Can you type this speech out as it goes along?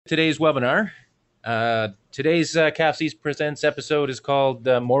Today's webinar. Today's CAFC's Presents episode is called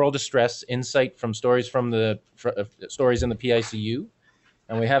Moral Distress, Insight from Stories Stories in the PICU.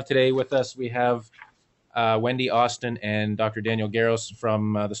 And we have today with us, we have Wendy Austin and Dr. Daniel Garros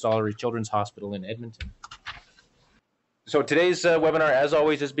from the Stollery Children's Hospital in Edmonton. So today's webinar, as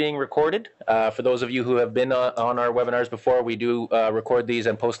always, is being recorded. For those of you who have been on our webinars before, we do record these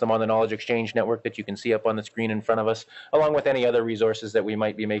and post them on the Knowledge Exchange Network that you can see up on the screen in front of us, along with any other resources that we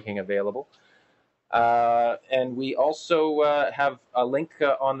might be making available. And we also have a link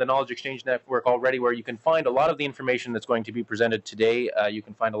on the Knowledge Exchange Network already where you can find a lot of the information that's going to be presented today. You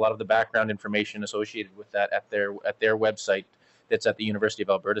can find a lot of the background information associated with that at their website. It's at the University of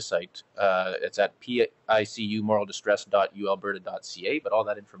Alberta site. It's at picumoraldistress.ualberta.ca, but all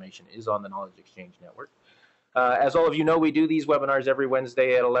that information is on the Knowledge Exchange Network. As all of you know, we do these webinars every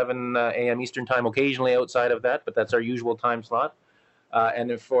Wednesday at 11 a.m. Eastern Time, occasionally outside of that, but that's our usual time slot. And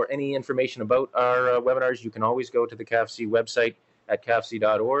if for any information about our webinars, you can always go to the CAFC website at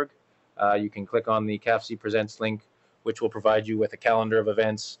cafc.org. You can click on the CAFC Presents link, which will provide you with a calendar of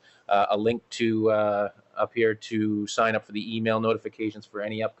events, a link to up here to sign up for the email notifications for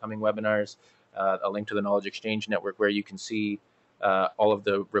any upcoming webinars, a link to the Knowledge Exchange Network where you can see all of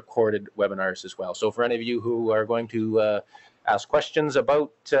the recorded webinars as well. So for any of you who are going to ask questions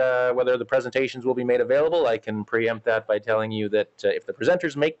about whether the presentations will be made available, I can preempt that by telling you that if the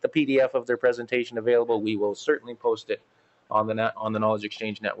presenters make the PDF of their presentation available, we will certainly post it on the Knowledge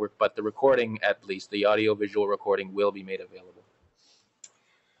Exchange Network, but the recording, at least the audio-visual recording, will be made available.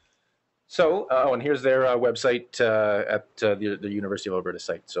 So, and here's their website at the University of Alberta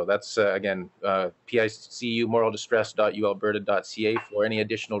site. So that's, again, picumoraldistress.ualberta.ca for any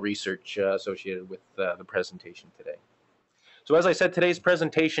additional research associated with the presentation today. So as I said, today's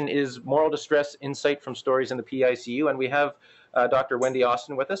presentation is Moral Distress, Insight from Stories in the PICU, and we have Dr. Wendy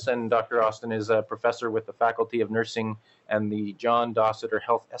Austin with us, and Dr. Austin is a professor with the Faculty of Nursing and the John Dossiter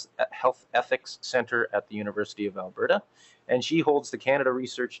Health Ethics Center at the University of Alberta, and she holds the Canada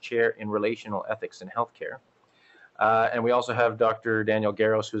Research Chair in Relational Ethics in Healthcare. And we also have Dr. Daniel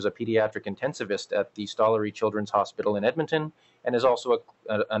Garros, who's a pediatric intensivist at the Stollery Children's Hospital in Edmonton, and is also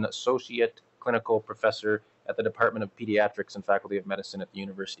an associate clinical professor at the Department of Pediatrics and Faculty of Medicine at the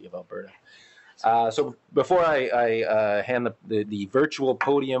University of Alberta. So before I hand the virtual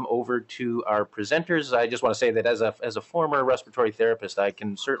podium over to our presenters, I just want to say that as a former respiratory therapist, I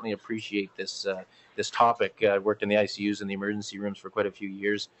can certainly appreciate this topic. I worked in the ICUs and the emergency rooms for quite a few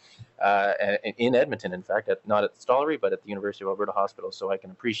years in Edmonton, in fact, not at Stollery, but at the University of Alberta Hospital. So I can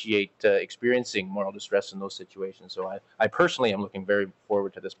appreciate experiencing moral distress in those situations. So I personally am looking very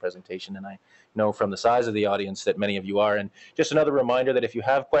forward to this presentation, and I know from the size of the audience that many of you are. And just another reminder that if you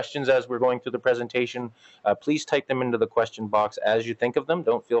have questions as we're going through the presentation, please type them into the question box as you think of them.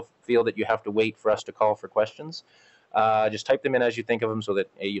 Don't feel that you have to wait for us to call for questions. Just type them in as you think of them so that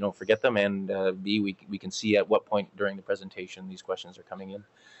A, you don't forget them, and B, we can see at what point during the presentation these questions are coming in.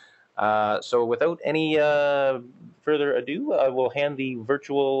 So without any further ado, I will hand the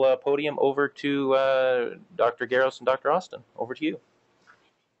virtual podium over to Dr. Garros and Dr. Austin. Over to you.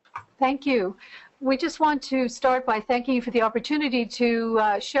 Thank you. We just want to start by thanking you for the opportunity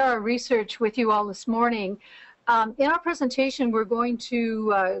to share our research with you all this morning. In our presentation, we're going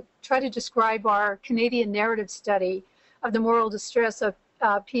to try to describe our Canadian narrative study of the moral distress of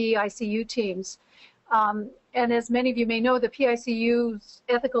PICU teams. And as many of you may know, the PICU's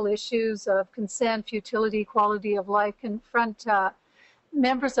ethical issues of consent, futility, quality of life confront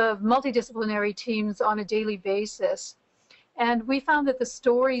members of multidisciplinary teams on a daily basis. And we found that the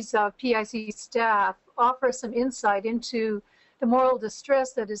stories of PICU staff offer some insight into the moral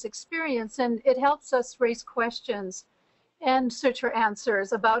distress that is experienced, and it helps us raise questions and search for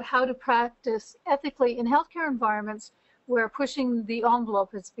answers about how to practice ethically in healthcare environments where pushing the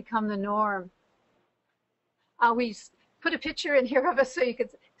envelope has become the norm. We put a picture in here of us so you can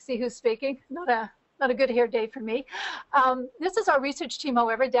see who's speaking. Not a good hair day for me. This is our research team,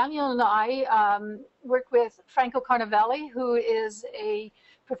 however. Daniel and I work with Franco Carnevale, who is a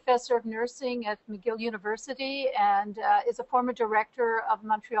professor of nursing at McGill University and is a former director of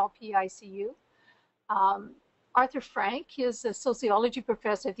Montreal PICU. Arthur Frank is a sociology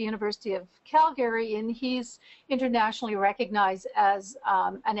professor at the University of Calgary, and he's internationally recognized as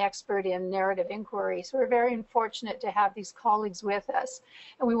an expert in narrative inquiry. So we're very fortunate to have these colleagues with us.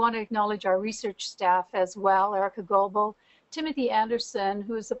 And we want to acknowledge our research staff as well, Erica Goebel, Timothy Anderson,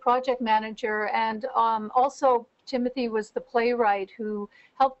 who is the project manager, and also Timothy was the playwright who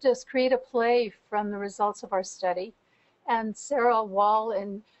helped us create a play from the results of our study, and Sarah Wall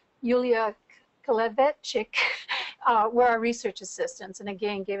and Yulia Kalevechik were our research assistants, and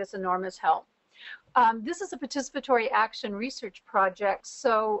again, gave us enormous help. This is a participatory action research project,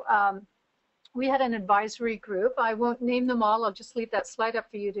 so we had an advisory group. I won't name them all, I'll just leave that slide up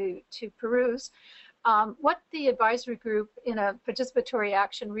for you to peruse. What the advisory group in a participatory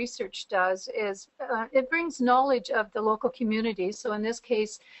action research does is it brings knowledge of the local communities, so in this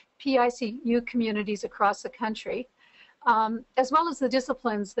case, PICU communities across the country, as well as the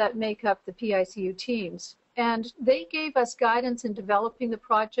disciplines that make up the PICU teams. And they gave us guidance in developing the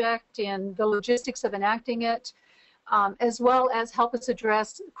project and the logistics of enacting it, as well as help us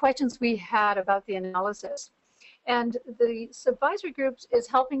address questions we had about the analysis. And the advisory group is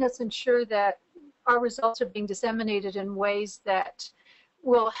helping us ensure that our results are being disseminated in ways that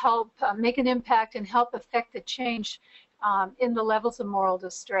will help make an impact and help affect the change in the levels of moral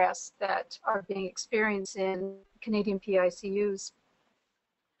distress that are being experienced in Canadian PICUs.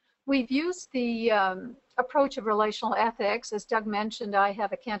 We've used the approach of relational ethics. As Doug mentioned, I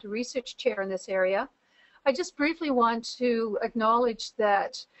have a Cantor Research Chair in this area. I just briefly want to acknowledge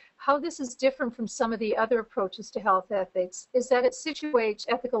that how this is different from some of the other approaches to health ethics is that it situates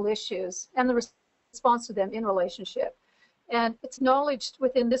ethical issues and the response to them in relationship. And it's acknowledged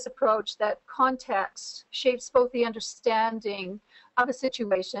within this approach that context shapes both the understanding of a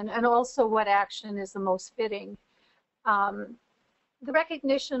situation and also what action is the most fitting. The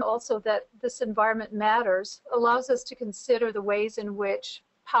recognition also that this environment matters allows us to consider the ways in which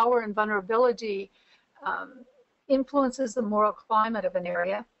power and vulnerability influences the moral climate of an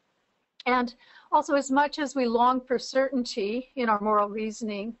area. And also, as much as we long for certainty in our moral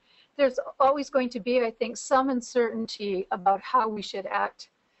reasoning, there's always going to be, I think, some uncertainty about how we should act.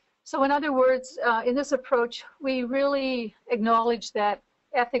 So in other words, in this approach, we really acknowledge that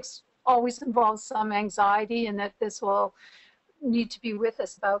ethics always involves some anxiety and that this will need to be with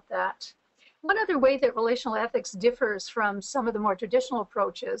us about that. One other way that relational ethics differs from some of the more traditional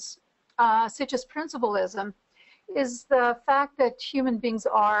approaches, such as principalism, is the fact that human beings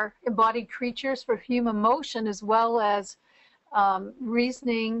are embodied creatures for human emotion as well as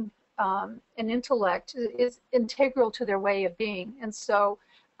reasoning and intellect is integral to their way of being. And so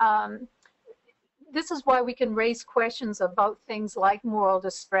this is why we can raise questions about things like moral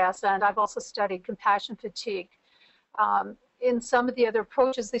distress, and I've also studied compassion fatigue. In some of the other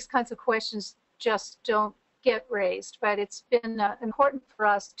approaches, these kinds of questions just don't get raised, but it's been important for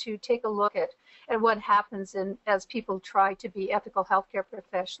us to take a look at what happens as people try to be ethical healthcare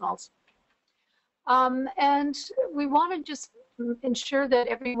professionals. And we want to just ensure that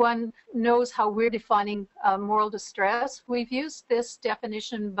everyone knows how we're defining moral distress. We've used this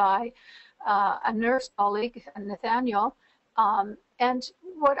definition by a nurse colleague, Nathaniel, and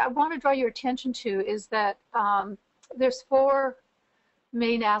what I want to draw your attention to is that there's four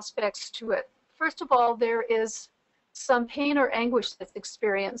main aspects to it. First of all, there is some pain or anguish that's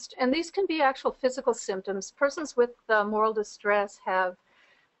experienced, and these can be actual physical symptoms. Persons with moral distress have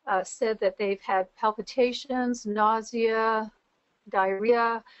said that they've had palpitations, nausea,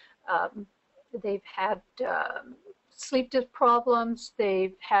 diarrhea, they've had sleep problems,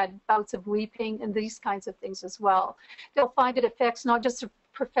 they've had bouts of weeping, and these kinds of things as well. They'll find it affects not just their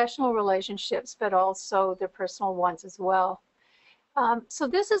professional relationships, but also their personal ones as well. So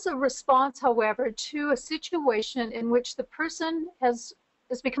this is a response, however, to a situation in which the person has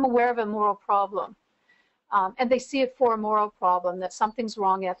become aware of a moral problem. And they see it for a moral problem, that something's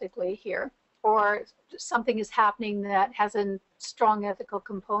wrong ethically here, or something is happening that has a strong ethical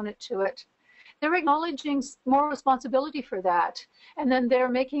component to it. They're acknowledging moral responsibility for that, and then they're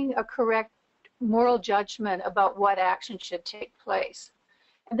making a correct moral judgment about what action should take place.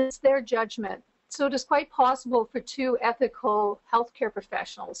 And it's their judgment. So it is quite possible for two ethical healthcare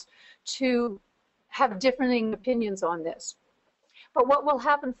professionals to have differing opinions on this. But what will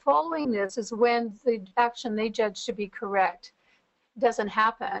happen following this is when the action they judge to be correct doesn't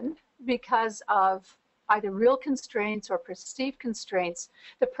happen because of either real constraints or perceived constraints,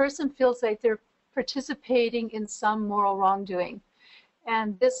 the person feels like they're participating in some moral wrongdoing.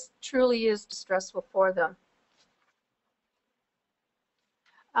 And this truly is distressful for them.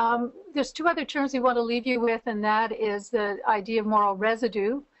 There's two other terms we want to leave you with, and that is the idea of moral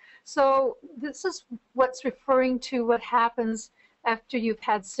residue. So this is what's referring to what happens after you've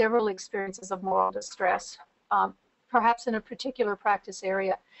had several experiences of moral distress, perhaps in a particular practice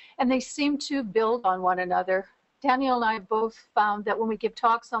area, and they seem to build on one another. Daniel and I both found that when we give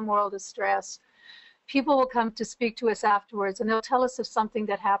talks on moral distress, people will come to speak to us afterwards, and they'll tell us of something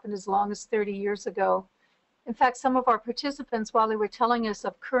that happened as long as 30 years ago. In fact, some of our participants, while they were telling us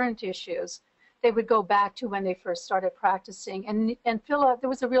of current issues, they would go back to when they first started practicing. And Phil, there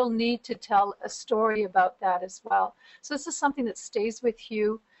was a real need to tell a story about that as well. So this is something that stays with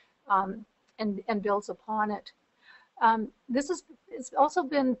you and builds upon it. It's also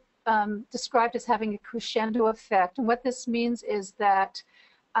been described as having a crescendo effect. And what this means is that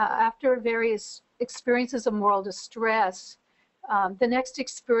after various experiences of moral distress, the next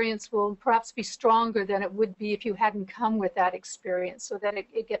experience will perhaps be stronger than it would be if you hadn't come with that experience, so that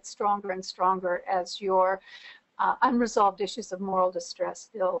it gets stronger and stronger as your unresolved issues of moral distress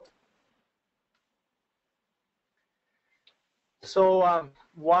build. So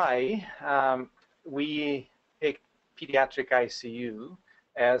why we picked pediatric ICU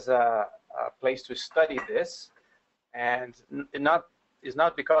as a place to study this, and it's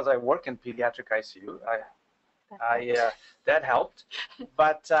not because I work in pediatric ICU. That helped,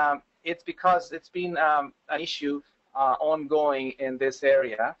 but it's because it's been an issue ongoing in this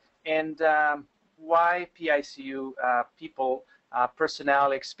area. And why PICU people,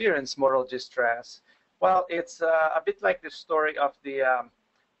 personnel experience moral distress? Well, it's a bit like the story of the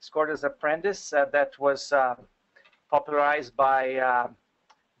Scourge's Apprentice that was popularized by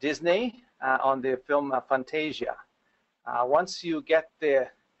Disney on the film Fantasia. Once you get the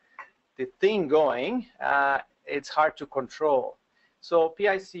thing going, it's hard to control. So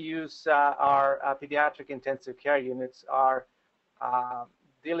PICUs are pediatric intensive care units are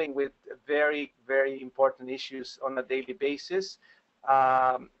dealing with very, very important issues on a daily basis.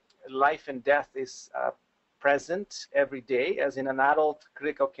 Life and death is present every day, as in an adult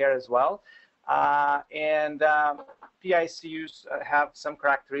critical care as well. And PICUs have some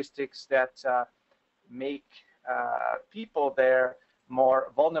characteristics that make people there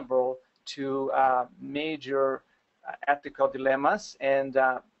more vulnerable to major ethical dilemmas and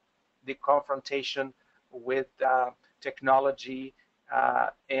the confrontation with technology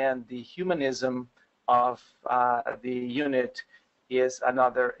and the humanism of the unit is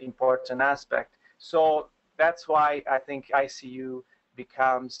another important aspect. So that's why I think ICU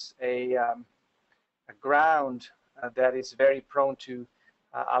becomes a ground that is very prone to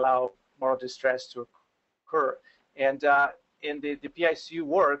allow moral distress to occur. And the PICU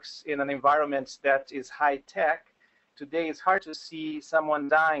works in an environment that is high-tech. Today, it's hard to see someone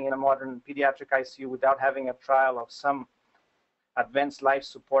dying in a modern pediatric ICU without having a trial of some advanced life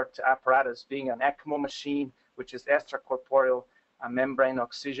support apparatus, being an ECMO machine, which is extracorporeal membrane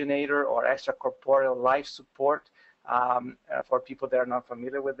oxygenator, or extracorporeal life support for people that are not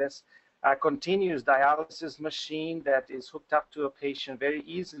familiar with this. A continuous dialysis machine that is hooked up to a patient very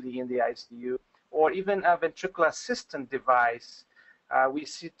easily in the ICU, or even a ventricular assistant device. We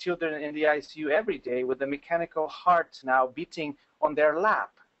see children in the ICU every day with a mechanical heart now beating on their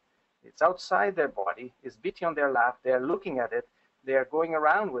lap. It's outside their body, it's beating on their lap, they're looking at it, they're going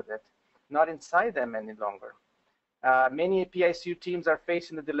around with it, not inside them any longer. Many PICU teams are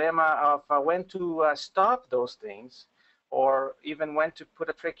facing the dilemma of when to stop those things, or even when to put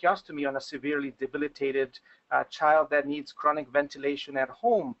a tracheostomy on a severely debilitated child that needs chronic ventilation at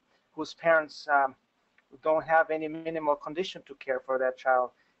home, whose parents don't have any minimal condition to care for that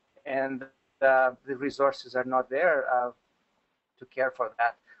child, and the resources are not there to care for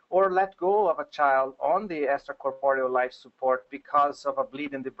that. Or let go of a child on the extracorporeal life support because of a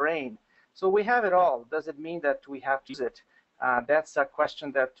bleed in the brain. So we have it all. Does it mean that we have to use it? That's a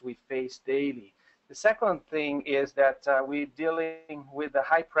question that we face daily. The second thing is that we're dealing with a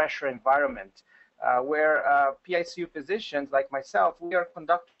high-pressure environment where PICU physicians like myself, we are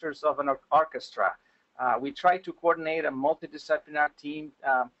conductors of an orchestra. We try to coordinate a multidisciplinary team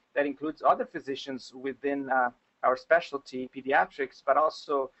that includes other physicians within our specialty, pediatrics, but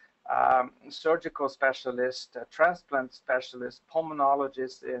also surgical specialists, transplant specialists,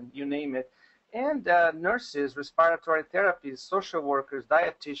 pulmonologists, and you name it, and nurses, respiratory therapists, social workers,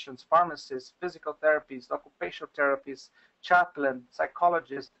 dietitians, pharmacists, physical therapists, occupational therapists, chaplain,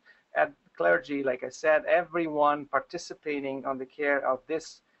 psychologists, and clergy, like I said, everyone participating on the care of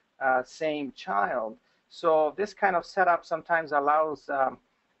this same child. So this kind of setup sometimes allows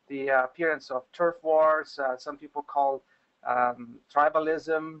the appearance of turf wars, some people call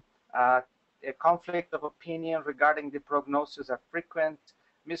tribalism, a conflict of opinion regarding the prognosis are frequent.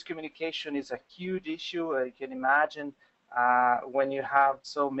 Miscommunication is a huge issue. You can imagine when you have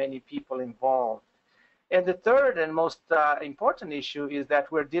so many people involved. And the third and most important issue is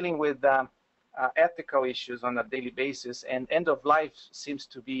that we're dealing with ethical issues on a daily basis, and end of life seems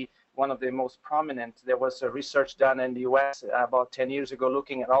to be one of the most prominent. There was a research done in the US about 10 years ago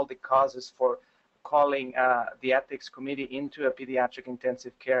looking at all the causes for calling the ethics committee into a pediatric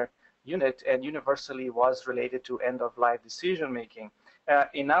intensive care unit, and universally was related to end of life decision making.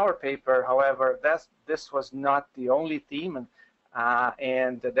 In our paper, however, this was not the only theme,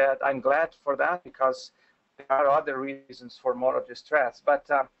 and that I'm glad for that, because there are other reasons for moral distress. But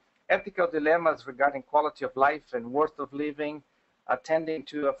ethical dilemmas regarding quality of life and worth of living, attending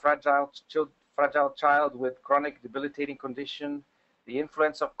to a fragile child with chronic debilitating condition, the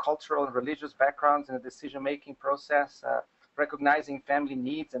influence of cultural and religious backgrounds in the decision-making process, recognizing family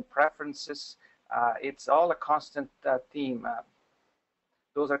needs and preferences. It's all a constant theme.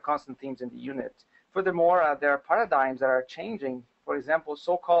 Those are constant themes in the unit. Furthermore, there are paradigms that are changing. For example,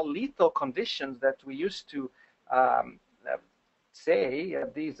 so-called lethal conditions that we used to say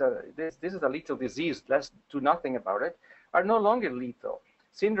this is a lethal disease, let's do nothing about it, are no longer lethal.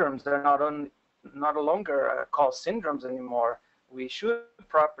 Syndromes are not longer called syndromes anymore. We should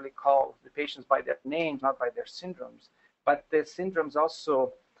properly call the patients by their names, not by their syndromes. But the syndromes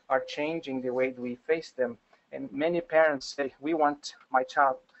also are changing the way we face them. And many parents say, we want my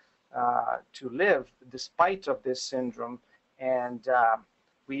child to live despite of this syndrome, and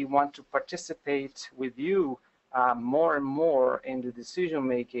we want to participate with you more and more in the decision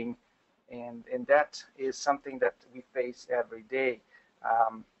making, and that is something that we face every day.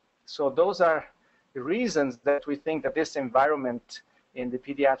 So those are the reasons that we think that this environment in the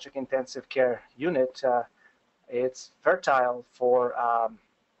pediatric intensive care unit, it's fertile for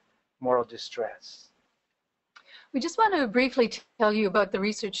moral distress. We just want to briefly tell you about the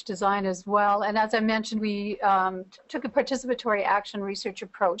research design as well. And as I mentioned, we took a participatory action research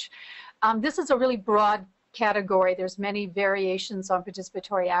approach. This is a really broad category. There's many variations on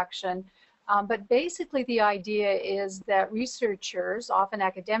participatory action. But basically the idea is that researchers, often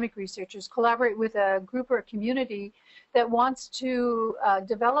academic researchers, collaborate with a group or a community that wants to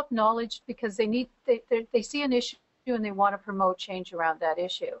develop knowledge because they see an issue and they want to promote change around that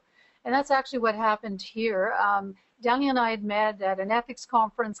issue. And that's actually what happened here. Daniel and I had met at an ethics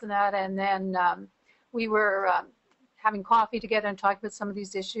conference and then we were having coffee together and talking about some of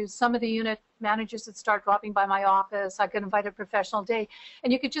these issues. Some of the unit managers would start dropping by my office. I got invited a professional day.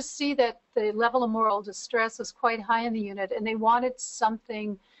 And you could just see that the level of moral distress was quite high in the unit, and they wanted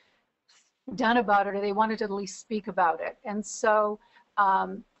something done about it, or they wanted to at least speak about it. And so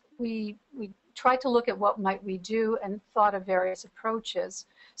we tried to look at what might we do and thought of various approaches.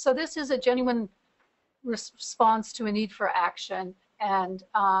 So this is a genuine response to a need for action, and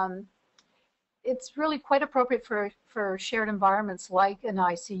it's really quite appropriate for shared environments like an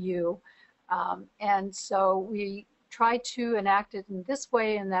ICU. And so we try to enact it in this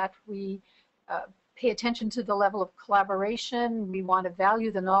way, in that we pay attention to the level of collaboration. We want to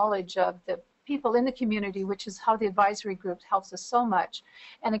value the knowledge of the people in the community, which is how the advisory group helps us so much.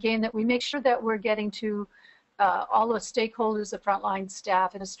 And again, that we make sure that we're getting to all the stakeholders, the frontline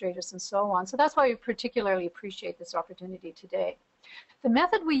staff, administrators, and so on. So that's why we particularly appreciate this opportunity today. The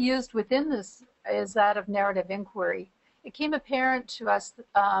method we used within this is that of narrative inquiry. It became apparent to us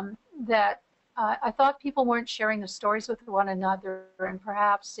that I thought people weren't sharing their stories with one another, and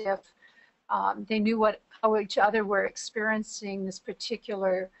perhaps if they knew how each other were experiencing this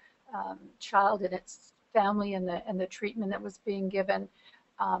particular child and its family and the treatment that was being given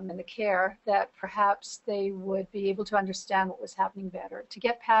and the care, that perhaps they would be able to understand what was happening better. To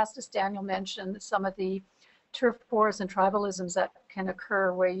get past, as Daniel mentioned, some of the turf wars and tribalisms that can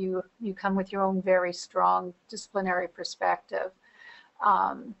occur where you come with your own very strong disciplinary perspective.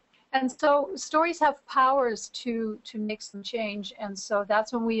 And so stories have powers to make some change, and so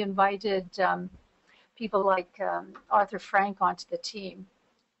that's when we invited people like Arthur Frank onto the team.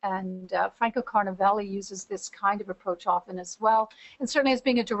 And Franco Carnavelli uses this kind of approach often as well, and certainly as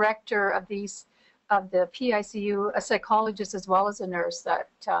being a director of the PICU, a psychologist as well as a nurse, that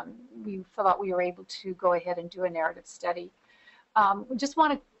we thought we were able to go ahead and do a narrative study. We just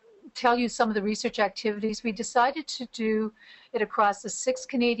want to tell you some of the research activities. We decided to do it across the 6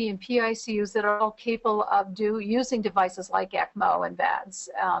 Canadian PICUs that are all capable of using devices like ECMO and VADS.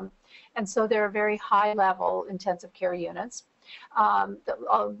 And so they're very high-level intensive care units.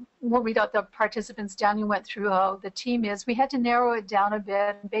 We'll read out the participants. Daniel went through how the team is. We had to narrow it down a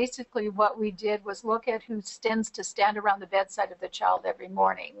bit. Basically what we did was look at who tends to stand around the bedside of the child every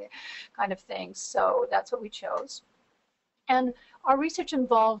morning, kind of thing. So that's what we chose. And our research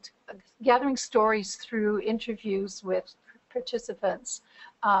involved gathering stories through interviews with participants.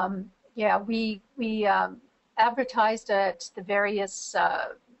 We advertised at the various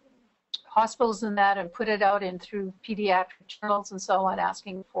hospitals and that, and put it out through pediatric journals and so on,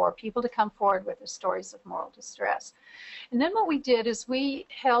 asking for people to come forward with their stories of moral distress. And then what we did is we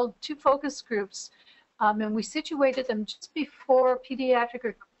held 2 focus groups, and we situated them just before pediatric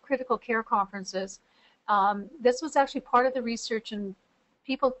or critical care conferences. This was actually part of the research, and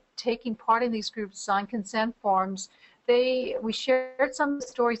people taking part in these groups signed consent forms, we shared some of the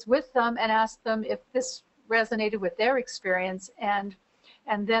stories with them and asked them if this resonated with their experience, and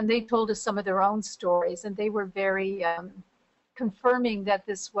then they told us some of their own stories, and they were very confirming that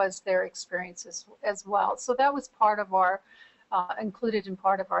this was their experience as well. So that was part of our, included in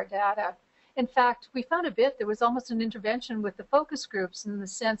part of our data. In fact, we found there was almost an intervention with the focus groups, in the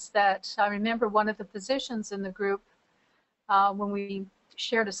sense that I remember one of the physicians in the group, when we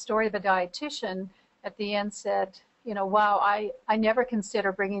shared a story of a dietitian, at the end said, you know, wow, I never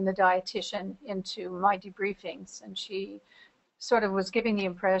consider bringing the dietitian into my debriefings. And she sort of was giving the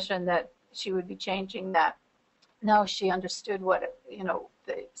impression that she would be changing that. Now she understood what, you know,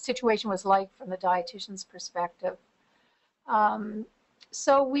 the situation was like from the dietitian's perspective.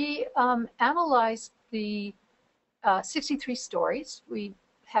 So we analyzed the 63 stories we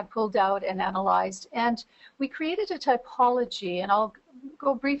had pulled out and analyzed, and we created a typology, and I'll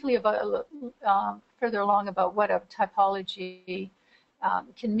go briefly about further along about what a typology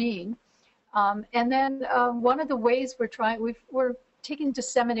can mean. And then one of the ways we're taking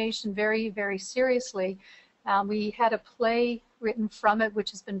dissemination very, very seriously. We had a play written from it,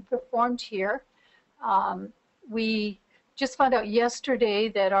 which has been performed here. We just found out yesterday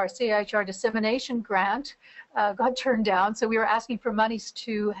that our CIHR dissemination grant got turned down, so we were asking for monies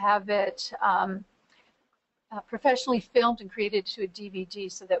to have it professionally filmed and created to a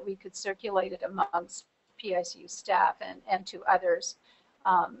DVD so that we could circulate it amongst PICU staff and to others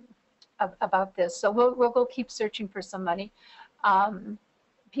about this. So we'll keep searching for some money.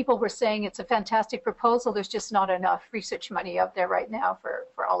 People were saying it's a fantastic proposal. There's just not enough research money out there right now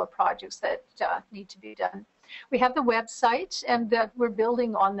for all the projects that need to be done. We have the website, and we're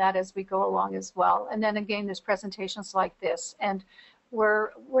building on that as we go along as well. And then again, there's presentations like this, and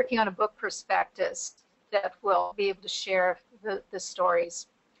we're working on a book prospectus that will be able to share the stories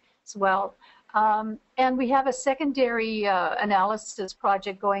as well. And we have a secondary analysis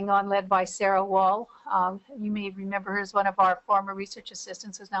project going on, led by Sarah Wall. You may remember her as one of our former research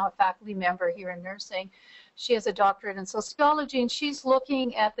assistants, who's now a faculty member here in nursing. She has a doctorate in sociology, and she's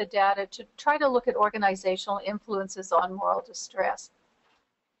looking at the data to try to look at organizational influences on moral distress.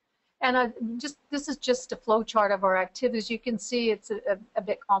 And this is just a flow chart of our activities. You can see it's a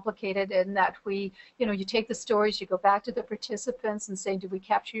bit complicated in that you take the stories, you go back to the participants and say, did we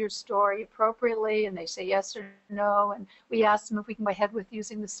capture your story appropriately? And they say yes or no. And we ask them if we can go ahead with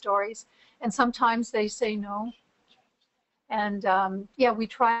using the stories. And sometimes they say no. And yeah, we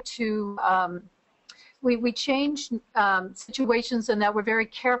try to, we change situations, and that we're very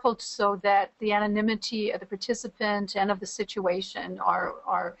careful so that the anonymity of the participant and of the situation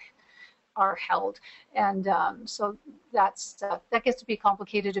are held, and so that gets to be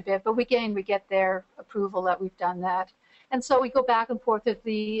complicated a bit, but we get their approval that we've done that. And so we go back and forth with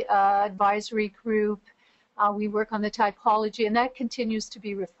the advisory group. We work on the typology, and that continues to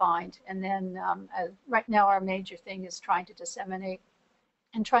be refined. And then right now our major thing is trying to disseminate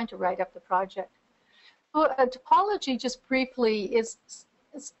and trying to write up the project. So typology, just briefly, it's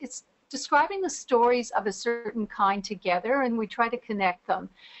describing the stories of a certain kind together, and we try to connect them.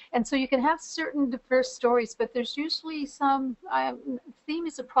 And so you can have certain diverse stories, but there's usually some, theme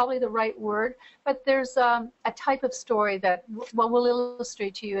isn't probably the right word, but there's a type of story that we'll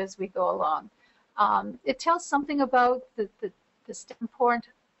illustrate to you as we go along. It tells something about the standpoint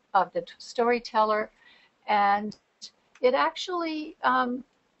of the storyteller, and it actually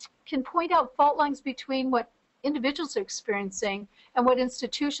can point out fault lines between what individuals are experiencing and what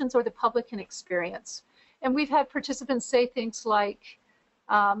institutions or the public can experience. And we've had participants say things like,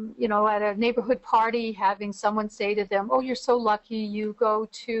 you know, at a neighborhood party, having someone say to them, oh, you're so lucky, you go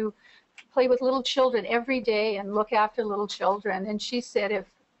to play with little children every day and look after little children. And she said,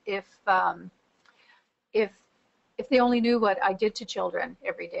 if they only knew what I did to children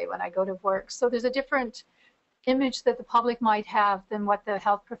every day when I go to work. So there's a different image that the public might have than what the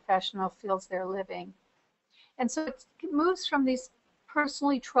health professional feels they're living. And so it moves from these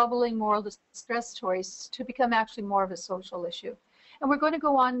personally troubling moral distress stories to become actually more of a social issue. And we're going to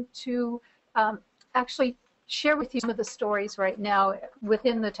go on to actually share with you some of the stories right now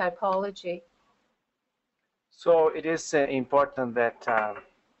within the typology. So it is important that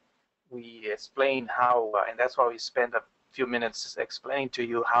we explain how, and that's why we spent a few minutes explaining to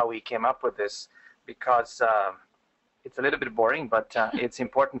you how we came up with this, because it's a little bit boring, but it's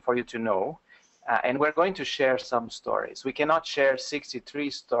important for you to know. And we're going to share some stories. We cannot share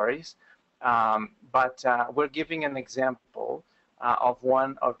 63 stories, but we're giving an example of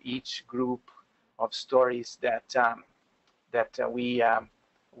one of each group of stories that we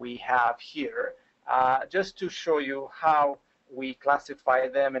have here, just to show you how we classify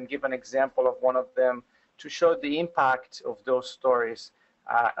them and give an example of one of them to show the impact of those stories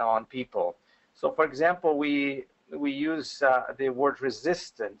on people. So, for example, we use the word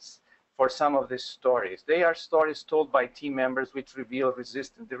resistance for some of these stories. They are stories told by team members which reveal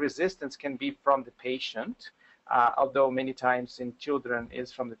resistance. The resistance can be from the patient, although many times in children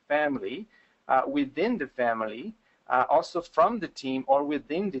is from the family, within the family, also from the team or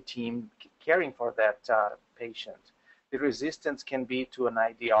within the team caring for that patient. The resistance can be to an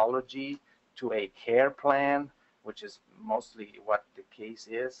ideology, to a care plan, which is mostly what the case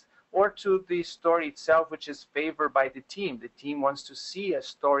is, or to the story itself, which is favored by the team. The team wants to see a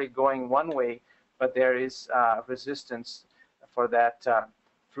story going one way, but there is resistance for that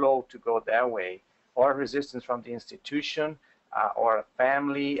flow to go that way, or resistance from the institution or a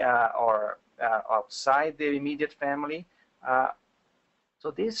family or outside the immediate family. So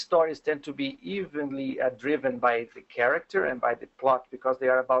these stories tend to be evenly driven by the character and by the plot because they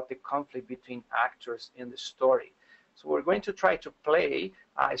are about the conflict between actors in the story. So we're going to try to play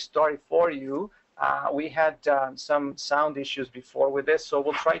a story for you. We had some sound issues before with this, so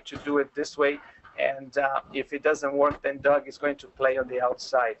we'll try to do it this way. And if it doesn't work, then Doug is going to play on the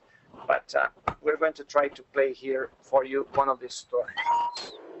outside. But we're going to try to play here for you one of these stories.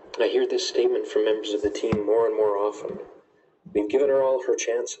 I hear this statement from members of the team more and more often. We've given her all her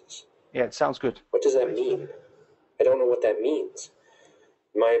chances. Yeah, it sounds good. What does that mean? I don't know what that means.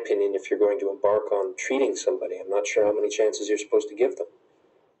 In my opinion, if you're going to embark on treating somebody, I'm not sure how many chances you're supposed to give them.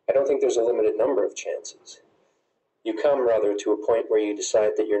 I don't think there's a limited number of chances. You come, rather, to a point where you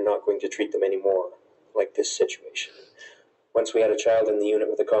decide that you're not going to treat them anymore, like this situation. Once we had a child in the unit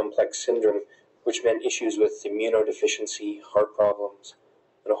with a complex syndrome, which meant issues with immunodeficiency, heart problems,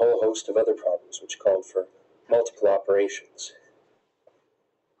 and a whole host of other problems, which called for multiple operations.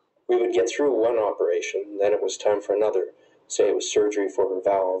 We would get through one operation, then it was time for another. Say it was surgery for her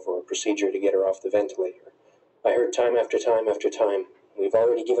valve or a procedure to get her off the ventilator. I heard time after time after time, we've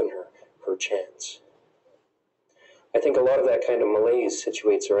already given her her chance. I think a lot of that kind of malaise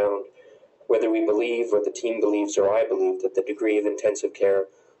situates around whether we believe or the team believes or I believe that the degree of intensive care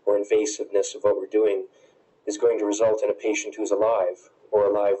or invasiveness of what we're doing is going to result in a patient who's alive or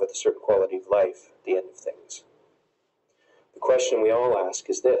alive with a certain quality of life at the end of things. The question we all ask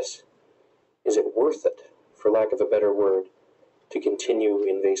is this: is it worth it, for lack of a better word, to continue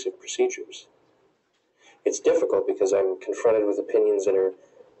invasive procedures? It's difficult because I'm confronted with opinions that are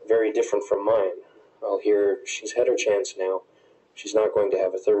very different from mine. I'll hear, she's had her chance now, she's not going to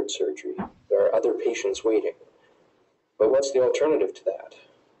have a third surgery, there are other patients waiting. But what's the alternative to that?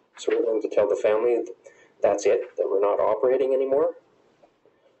 So we're going to tell the family that's it, that we're not operating anymore?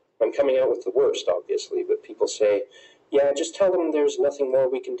 I'm coming out with the worst, obviously, but people say, yeah, just tell them there's nothing more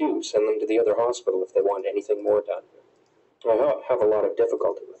we can do, send them to the other hospital if they want anything more done. I have a lot of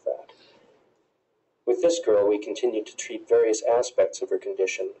difficulty with that. With this girl, we continued to treat various aspects of her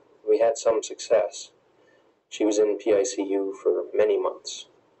condition. We had some success. She was in PICU for many months,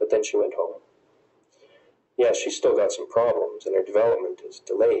 but then she went home. Yes, she's still got some problems, and her development is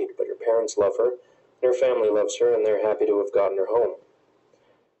delayed, but her parents love her, and her family loves her, and they're happy to have gotten her home.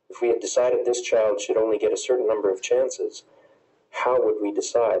 If we had decided this child should only get a certain number of chances, how would we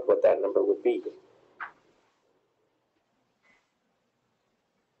decide what that number would be?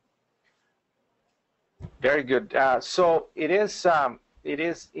 Very good. So it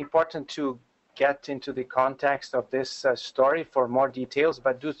is important to get into the context of this story for more details,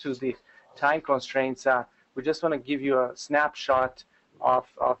 but due to the time constraints, we just want to give you a snapshot of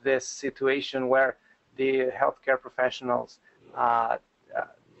this situation where the healthcare professionals,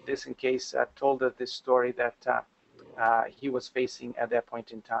 this in case, told us this story that he was facing at that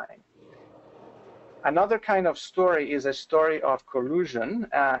point in time. Another kind of story is a story of collusion,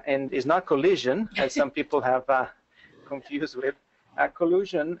 and is not collision, as some people have confused with.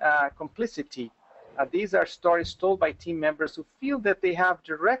 Collusion, complicity. These are stories told by team members who feel that they have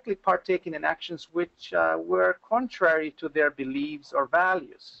directly partaken in actions which were contrary to their beliefs or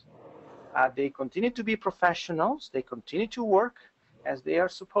values. They continue to be professionals, they continue to work as they are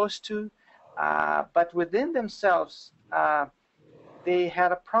supposed to, but within themselves, they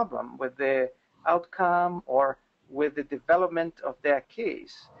had a problem with the outcome or with the development of their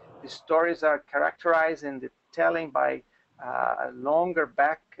case. The stories are characterized in the telling by a longer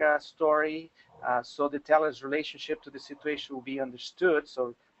back story, so the teller's relationship to the situation will be understood.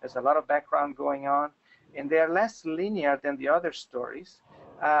 So there's a lot of background going on, and they're less linear than the other stories.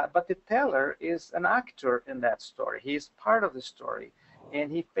 But the teller is an actor in that story. He is part of the story,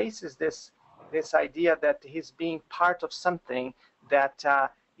 and he faces this idea that he's being part of something that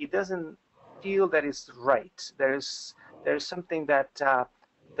he doesn't feel that is right. There's there's something that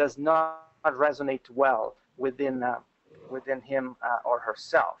does not resonate well within him or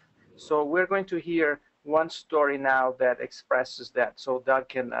herself. So we're going to hear one story now that expresses that. So Doug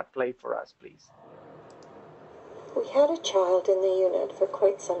can play for us, please. We had a child in the unit for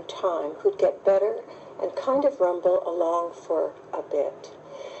quite some time who'd get better and kind of rumble along for a bit.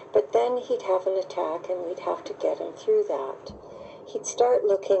 But then he'd have an attack and we'd have to get him through that. He'd start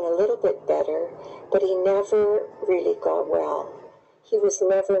looking a little bit better, but he never really got well. He was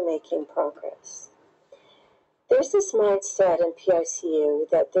never making progress. There's this mindset in PICU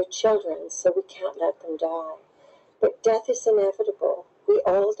that they're children, so we can't let them die. But death is inevitable. We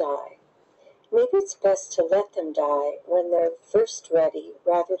all die. Maybe it's best to let them die when they're first ready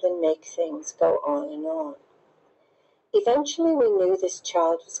rather than make things go on and on. Eventually we knew this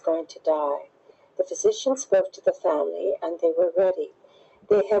child was going to die. The physician spoke to the family and they were ready.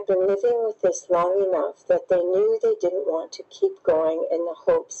 They had been living with this long enough that they knew they didn't want to keep going in the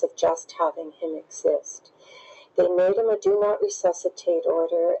hopes of just having him exist. They made him a do not resuscitate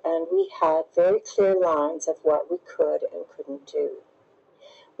order, and we had very clear lines of what we could and couldn't do.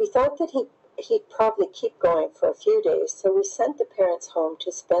 We thought that he'd probably keep going for a few days, so we sent the parents home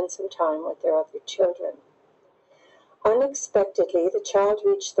to spend some time with their other children. Unexpectedly, the child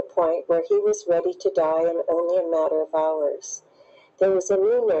reached the point where he was ready to die in only a matter of hours. There was a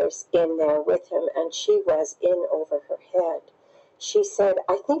new nurse in there with him, and she was in over her head. She said,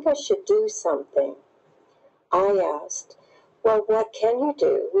 "I think I should do something." I asked, "Well, what can you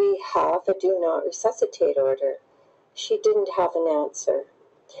do? We have a do not resuscitate order." She didn't have an answer.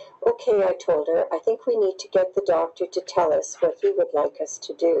 "Okay," I told her, "I think we need to get the doctor to tell us what he would like us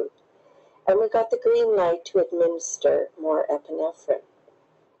to do." And we got the green light to administer more epinephrine.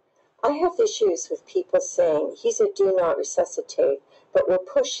 I have issues with people saying he's a do not resuscitate, but we'll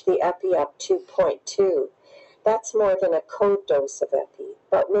push the epi up to 0.2. That's more than a code dose of epi,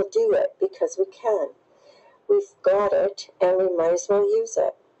 but we'll do it because we can. We've got it, and we might as well use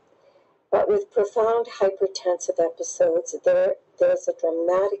it. But with profound hypertensive episodes, there's a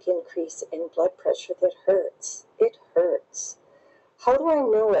dramatic increase in blood pressure that hurts. It hurts. How do I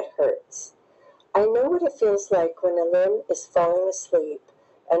know it hurts? I know what it feels like when a limb is falling asleep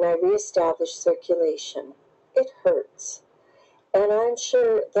and I reestablish circulation. It hurts. And I'm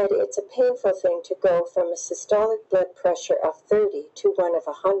sure that it's a painful thing to go from a systolic blood pressure of 30 to one of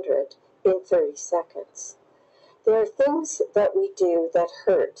 100 in 30 seconds. There are things that we do that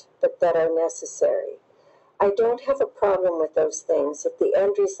hurt, but that are necessary. I don't have a problem with those things if the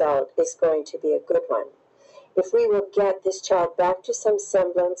end result is going to be a good one. If we will get this child back to some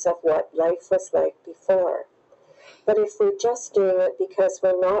semblance of what life was like before. But if we're just doing it because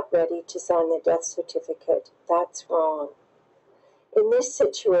we're not ready to sign the death certificate, that's wrong. In this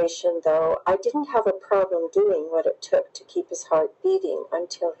situation, though, I didn't have a problem doing what it took to keep his heart beating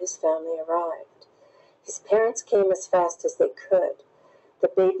until his family arrived. His parents came as fast as they could. The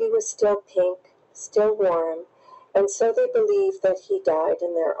baby was still pink, still warm, and so they believed that he died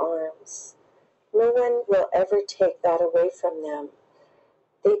in their arms. No one will ever take that away from them.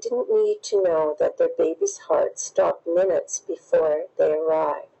 They didn't need to know that their baby's heart stopped minutes before they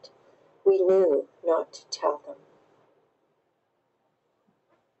arrived. We knew not to tell them.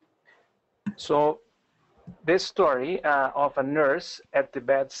 So this story of a nurse at the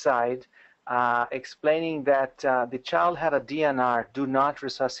bedside explaining that the child had a DNR, do not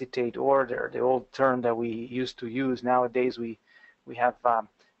resuscitate order, the old term that we used to use. Nowadays we have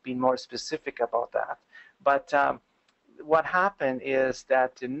been more specific about that. But what happened is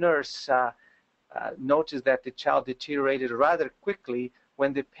that the nurse noticed that the child deteriorated rather quickly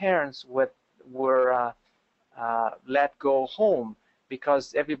when the parents were let go home,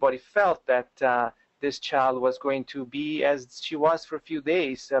 because everybody felt that this child was going to be, as she was for a few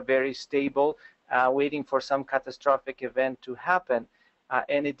days, very stable, waiting for some catastrophic event to happen.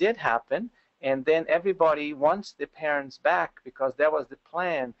 And it did happen. And then everybody wants the parents back, because that was the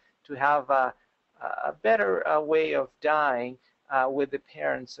plan, to have a better way of dying with the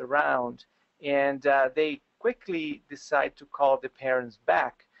parents around. And they quickly decide to call the parents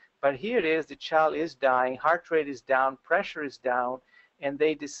back. But here it is, the child is dying, heart rate is down, pressure is down, and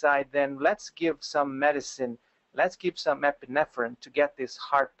they decide then, let's give some medicine, let's give some epinephrine to get this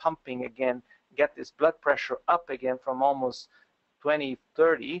heart pumping again, get this blood pressure up again from almost 20,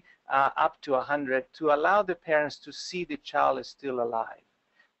 30, up to 100, to allow the parents to see the child is still alive.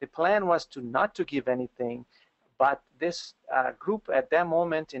 The plan was not to give anything, but this group at that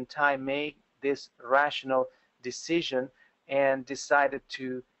moment in time made this rational decision and decided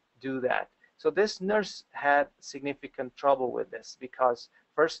to do that. So this nurse had significant trouble with this, because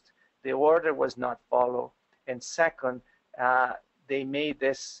first, the order was not followed, and second, they made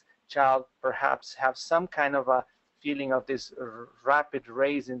this child perhaps have some kind of a feeling of this rapid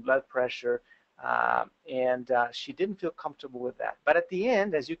raise in blood pressure, and she didn't feel comfortable with that. But at the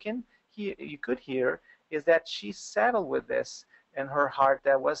end, as you could hear, is that she settled with this in her heart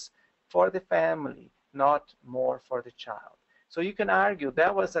that was for the family, not more for the child. So you can argue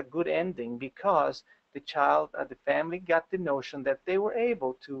that was a good ending because the child, the family got the notion that they were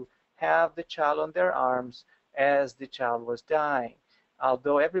able to have the child on their arms as the child was dying.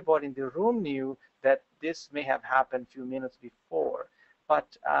 Although everybody in the room knew that this may have happened a few minutes before.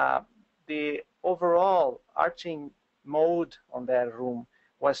 But the overall arching mode on that room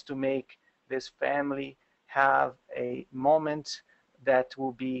was to make this family have a moment that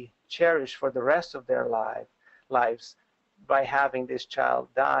will be cherished for the rest of their lives by having this child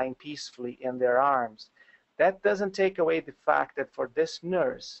dying peacefully in their arms. That doesn't take away the fact that for this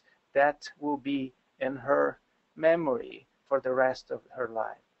nurse, that will be in her memory for the rest of her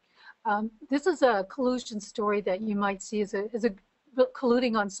life. This is a collusion story that you might see as a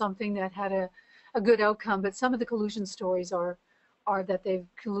colluding on something that had a good outcome, but some of the collusion stories are that they've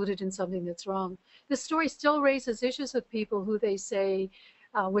colluded in something that's wrong. This story still raises issues with people who they say,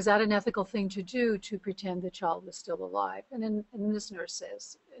 was that an ethical thing to do, to pretend the child was still alive? And this nurse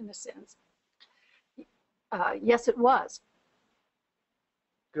says, in a sense, yes, it was.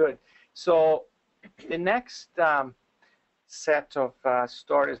 Good. So the next set of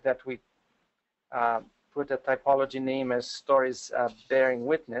stories that we put a typology name as stories bearing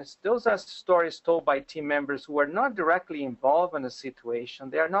witness, those are stories told by team members who are not directly involved in a situation.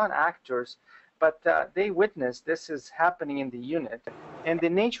 They are not actors, but they witness this is happening in the unit. And the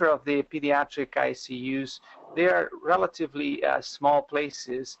nature of the pediatric ICUs, they are relatively small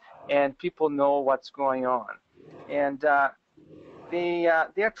places, and people know what's going on. And they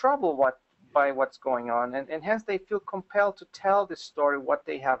are troubled by what's going on, and hence they feel compelled to tell the story, what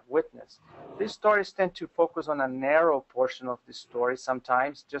they have witnessed. These stories tend to focus on a narrow portion of the story,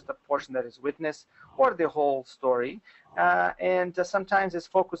 sometimes just a portion that is witnessed, or the whole story. And sometimes it's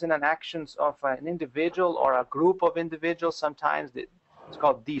focusing on actions of an individual or a group of individuals. Sometimes it's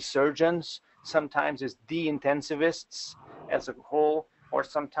called the surgeons. Sometimes it's the intensivists as a whole, or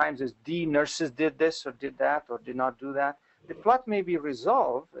sometimes it's the nurses did this or did that or did not do that. The plot may be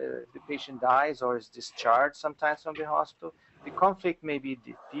resolved if the patient dies or is discharged sometimes from the hospital. The conflict may be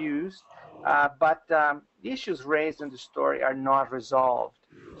diffused, but the issues raised in the story are not resolved.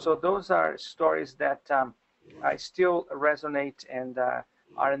 So those are stories that still resonate and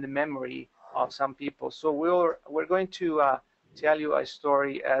are in the memory of some people. So we're going to tell you a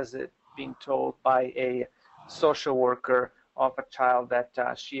story as it being told by a social worker of a child that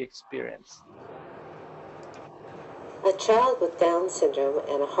she experienced. A child with Down syndrome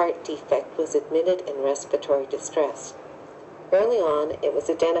and a heart defect was admitted in respiratory distress. Early on, it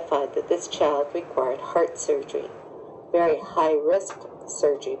was identified that this child required heart surgery, very high-risk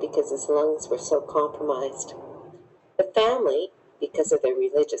surgery because his lungs were so compromised. The family, because of their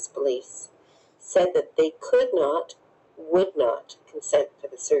religious beliefs, said that they could not, would not consent for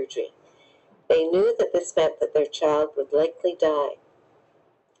the surgery. They knew that this meant that their child would likely die.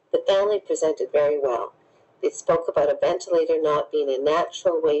 The family presented very well. They spoke about a ventilator not being a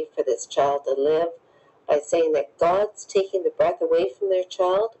natural way for this child to live by saying that God's taking the breath away from their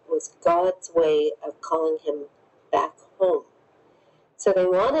child was God's way of calling him back home. So they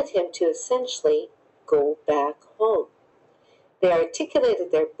wanted him to essentially go back home. They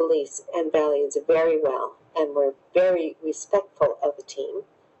articulated their beliefs and values very well and were very respectful of the team,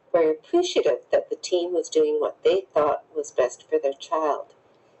 very appreciative that the team was doing what they thought was best for their child.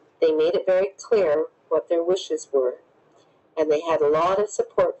 They made it very clear what their wishes were, and they had a lot of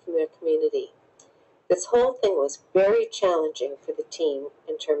support from their community. This whole thing was very challenging for the team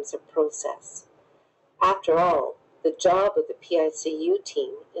in terms of process. After all, the job of the PICU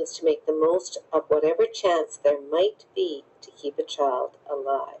team is to make the most of whatever chance there might be to keep a child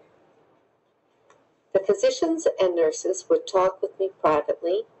alive. The physicians and nurses would talk with me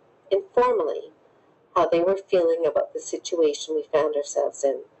privately, informally, how they were feeling about the situation we found ourselves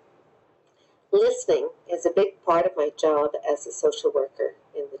in. Listening is a big part of my job as a social worker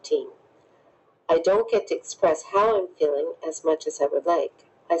in the team. I don't get to express how I'm feeling as much as I would like.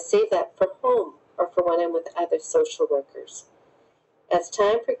 I save that for home or for when I'm with other social workers. As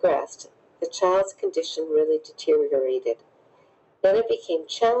time progressed, the child's condition really deteriorated. Then it became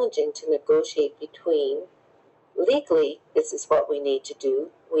challenging to negotiate between, legally, this is what we need to do.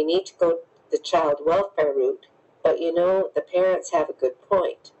 We need to go the child welfare route, but the parents have a good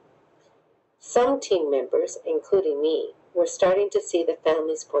point. Some team members, including me, were starting to see the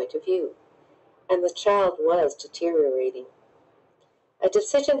family's point of view. and the child was deteriorating. A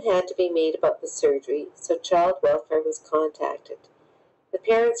decision had to be made about the surgery, so child welfare was contacted. The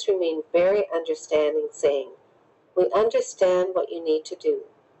parents remained very understanding, saying, "We understand what you need to do."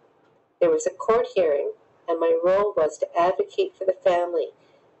 There was a court hearing, and my role was to advocate for the family,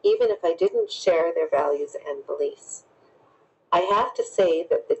 even if I didn't share their values and beliefs. I have to say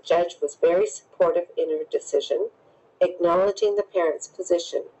that the judge was very supportive in her decision, acknowledging the parents'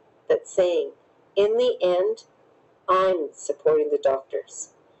 position, but saying, "In the end, I'm supporting the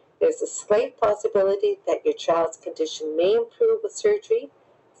doctors. There's a slight possibility that your child's condition may improve with surgery,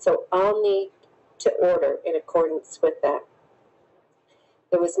 so I'll need to order in accordance with that."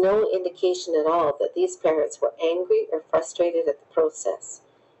 There was no indication at all that these parents were angry or frustrated at the process.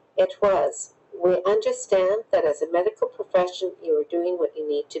 It was, "We understand that as a medical profession you are doing what you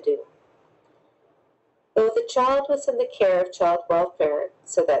need to do." Though the child was in the care of child welfare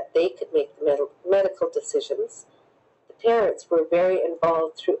so that they could make the medical decisions, the parents were very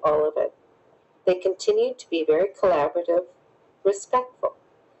involved through all of it. They continued to be very collaborative, respectful.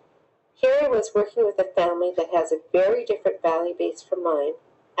 Here I was working with a family that has a very different value base from mine,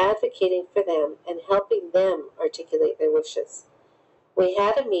 advocating for them and helping them articulate their wishes. We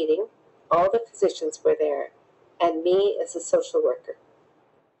had a meeting, all the physicians were there, and me as a social worker.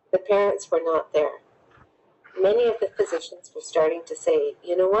 The parents were not there. Many of the physicians were starting to say,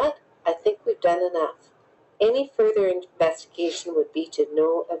 "You know what? I think we've done enough. Any further investigation would be to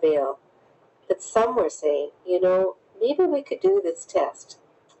no avail." But some were saying, "You know, maybe we could do this test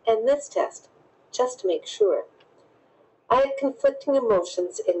and this test, just to make sure." I had conflicting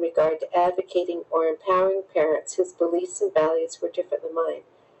emotions in regard to advocating or empowering parents whose beliefs and values were different than mine,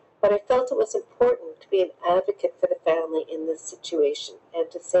 but I felt it was important to be an advocate for the family in this situation and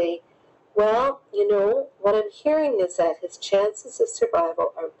to say, "Well, you know, what I'm hearing is that his chances of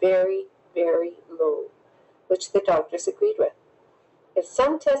survival are very, very low," which the doctors agreed with. "If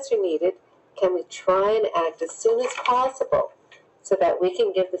some tests are needed, can we try and act as soon as possible so that we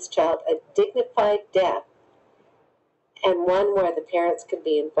can give this child a dignified death and one where the parents can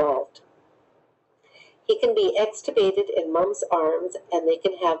be involved? He can be extubated in mom's arms and they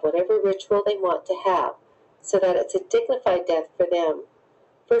can have whatever ritual they want to have so that it's a dignified death for them,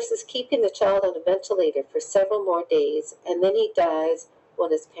 versus keeping the child on a ventilator for several more days and then he dies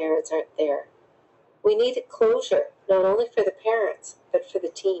when his parents aren't there. We needed closure, not only for the parents, but for the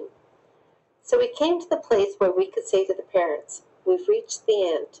team." So we came to the place where we could say to the parents, "We've reached the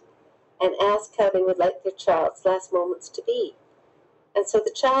end," and ask how they would like their child's last moments to be. And so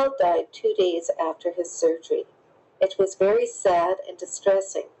the child died 2 days after his surgery. It was very sad and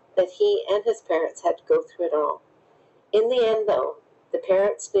distressing that he and his parents had to go through it all. In the end, though, the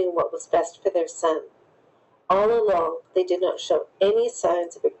parents knew what was best for their son. All along, they did not show any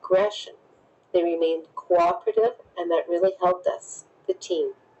signs of aggression. They remained cooperative, and that really helped us, the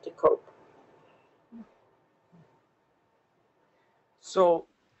team, to cope. So,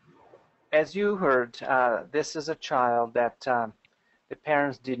 as you heard, this is a child that the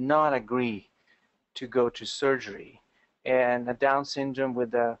parents did not agree to go to surgery, and a Down syndrome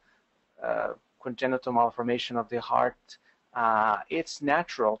with a congenital malformation of the heart, it's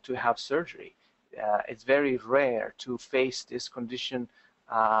natural to have surgery. It's very rare to face this condition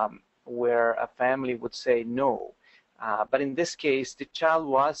where a family would say no. But in this case, the child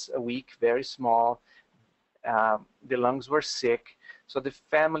was weak, very small. The lungs were sick. So the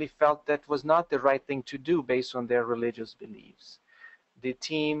family felt that was not the right thing to do based on their religious beliefs. The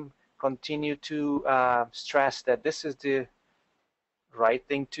team continued to stress that this is the right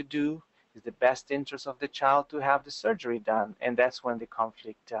thing to do, is the best interest of the child to have the surgery done, and that's when the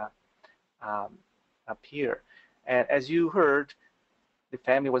conflict appeared. And as you heard, the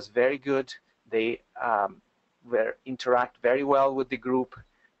family was very good. They interact very well with the group,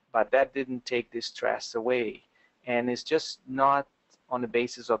 but that didn't take the stress away. And it's just not on the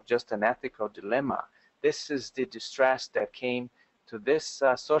basis of just an ethical dilemma. This is the distress that came to this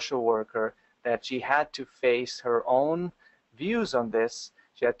social worker, that she had to face her own views on this.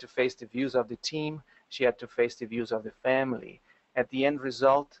 She had to face the views of the team. She had to face the views of the family. At the end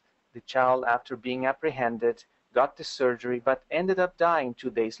result, the child, after being apprehended, got the surgery, but ended up dying 2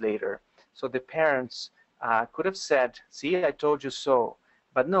 days later. So the parents could have said, "See, I told you so."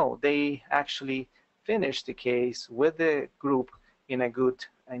 But no, they actually finished the case with the group in a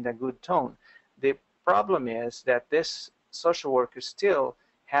good tone. The problem is that this social worker still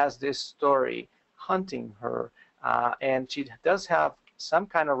has this story hunting her, and she does have some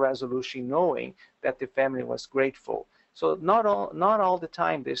kind of resolution knowing that the family was grateful. So not all the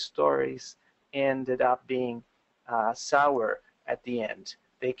time these stories ended up being sour at the end.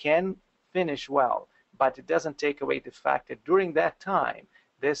 They can finish well, but it doesn't take away the fact that during that time,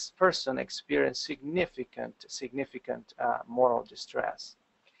 this person experienced significant moral distress.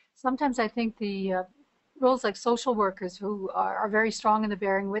 Sometimes I think the roles like social workers who are very strong in the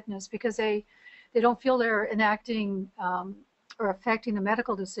bearing witness because they don't feel they're enacting or affecting the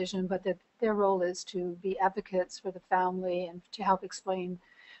medical decision, but that their role is to be advocates for the family and to help explain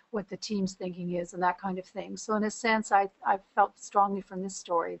what the team's thinking is and that kind of thing. So in a sense, I felt strongly from this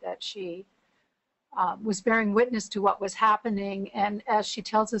story that she was bearing witness to what was happening, and as she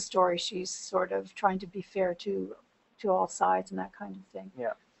tells the story, she's sort of trying to be fair to all sides and that kind of thing.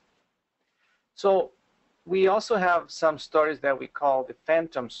 Yeah. So we also have some stories that we call the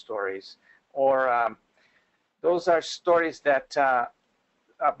phantom stories, or those are stories that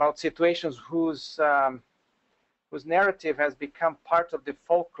about situations whose narrative has become part of the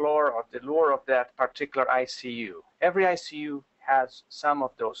folklore or the lore of that particular ICU. Every ICU has some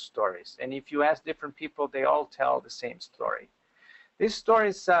of those stories, and if you ask different people, they all tell the same story. These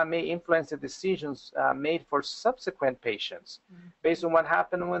stories may influence the decisions made for subsequent patients based on what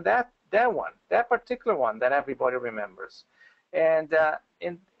happened with that particular one that everybody remembers. And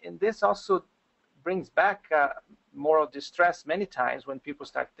this also brings back moral distress many times when people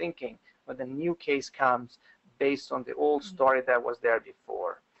start thinking when the new case comes based on the old story that was there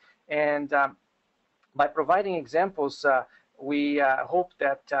before. And by providing examples, we hope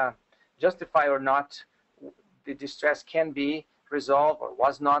that justify or not, the distress can be resolved or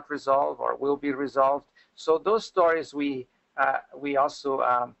was not resolved or will be resolved. So those stories we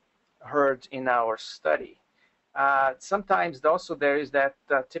also heard in our study. Sometimes also there is that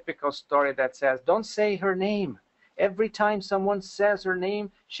typical story that says, don't say her name. Every time someone says her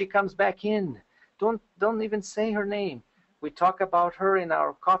name, she comes back in. Don't even say her name. We talk about her in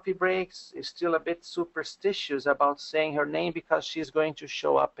our coffee breaks. Is still a bit superstitious about saying her name because she's going to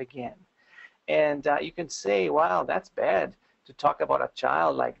show up again. And you can say, wow, that's bad to talk about a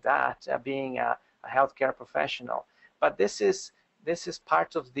child like that being a healthcare professional. But this is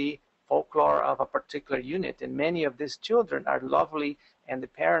part of the folklore of a particular unit, and many of these children are lovely and the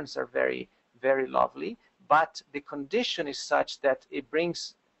parents are very, very lovely, but the condition is such that it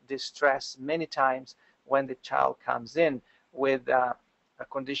brings distress many times when the child comes in with a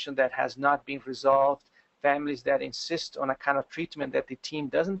condition that has not been resolved, families that insist on a kind of treatment that the team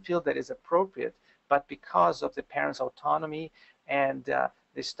doesn't feel that is appropriate, but because of the parents' autonomy and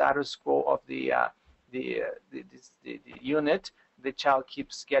the status quo of the unit, the child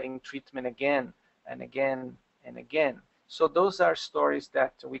keeps getting treatment again and again and again. So those are stories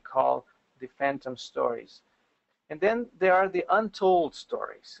that we call the phantom stories. And then there are the untold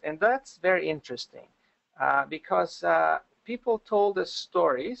stories, and that's very interesting because people told us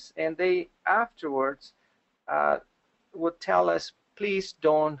stories, and they afterwards would tell us, please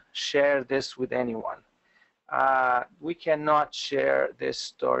don't share this with anyone. We cannot share these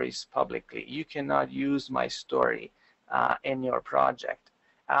stories publicly. You cannot use my story in your project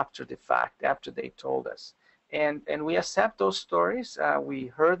after the fact, after they told us. And we accept those stories. We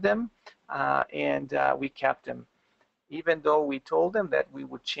heard them and we kept them. Even though we told them that we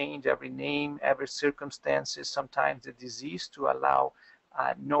would change every name, every circumstances, sometimes the disease to allow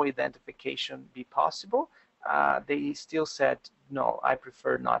no identification be possible, they still said, no, I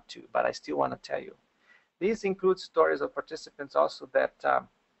prefer not to, but I still want to tell you. These include stories of participants also that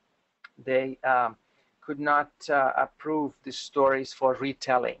they could not approve the stories for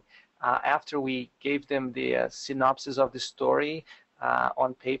retelling. After we gave them the synopsis of the story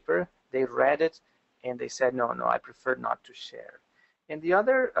on paper, they read it and they said, no, I prefer not to share. And the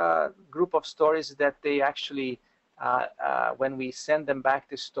other group of stories that they actually, when we send them back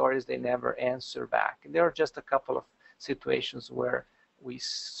the stories, they never answer back. And there are just a couple of situations where we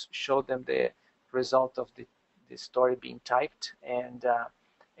showed them the result of the story being typed and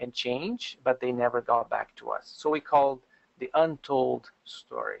changed, but they never got back to us. So we called the untold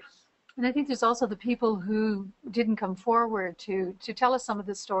stories. And I think there's also the people who didn't come forward to tell us some of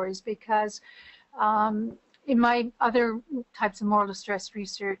the stories, because in my other types of moral distress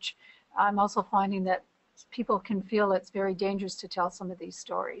research, I'm also finding that people can feel it's very dangerous to tell some of these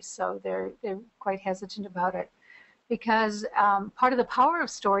stories. So they're quite hesitant about it, because part of the power of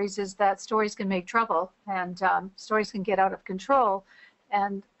stories is that stories can make trouble, and stories can get out of control.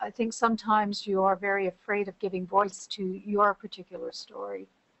 And I think sometimes you are very afraid of giving voice to your particular story.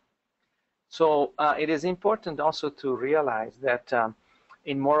 So it is important also to realize that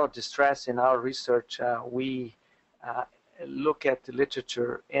in moral distress, in our research, we look at the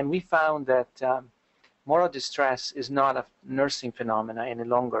literature, and we found that moral distress is not a nursing phenomena any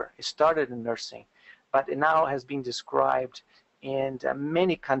longer. It started in nursing, but it now has been described in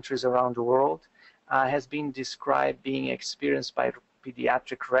many countries around the world, has been described being experienced by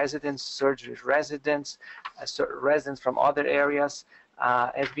pediatric residents, surgery residents, residents from other areas,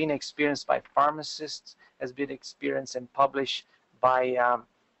 has been experienced by pharmacists, has been experienced and published by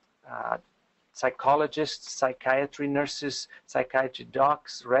psychologists, psychiatry nurses, psychiatry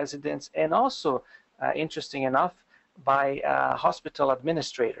docs, residents, and also, interesting enough, by hospital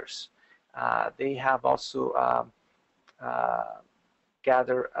administrators. They have also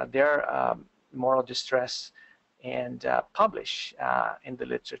gathered their moral distress and publish in the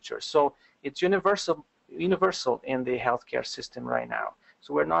literature. So it's universal in the healthcare system right now.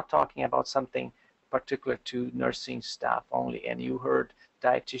 So we're not talking about something particular to nursing staff only. And you heard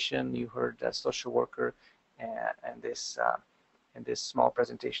dietitian, you heard social worker, and this small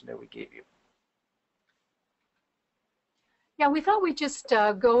presentation that we gave you. Yeah, we thought we'd just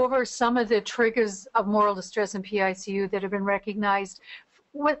go over some of the triggers of moral distress in PICU that have been recognized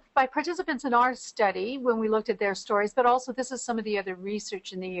by participants in our study when we looked at their stories, but also this is some of the other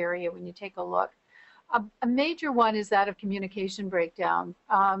research in the area when you take a look. A major one is that of communication breakdown.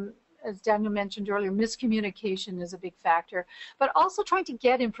 As Daniel mentioned earlier, miscommunication is a big factor, but also trying to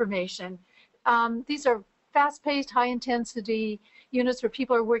get information. These are fast-paced, high-intensity units where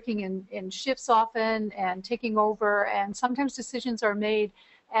people are working in shifts often and taking over, and sometimes decisions are made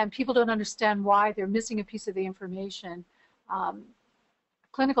and people don't understand why they're missing a piece of the information.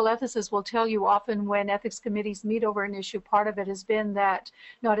 Clinical ethicists will tell you often when ethics committees meet over an issue, part of it has been that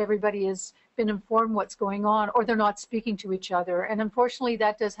not everybody has been informed what's going on, or they're not speaking to each other. And unfortunately,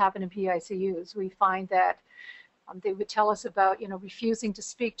 that does happen in PICUs. We find that they would tell us about, refusing to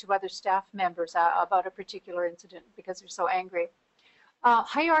speak to other staff members about a particular incident because they're so angry.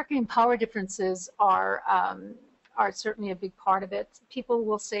 Hierarchy and power differences are certainly a big part of it. People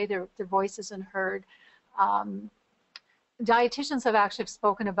will say their voice isn't heard. Dietitians have actually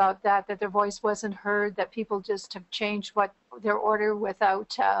spoken about that their voice wasn't heard, that people just have changed their order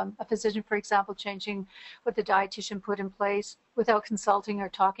without a physician, for example, changing what the dietitian put in place without consulting or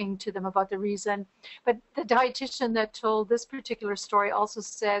talking to them about the reason. But the dietitian that told this particular story also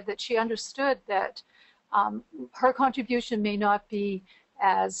said that she understood that her contribution may not be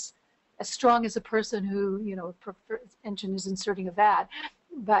as strong as a person who, engine is inserting a vat,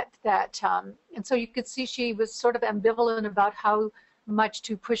 but that, and so you could see she was sort of ambivalent about how much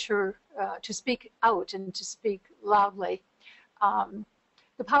to push her to speak out and to speak loudly.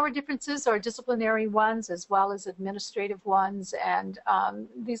 The power differences are disciplinary ones as well as administrative ones, and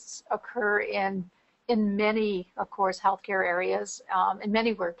these occur in many, of course, healthcare areas, in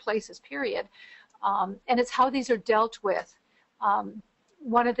many workplaces, period. And it's how these are dealt with.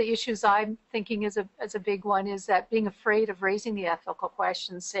 One of the issues I'm thinking is a big one is that being afraid of raising the ethical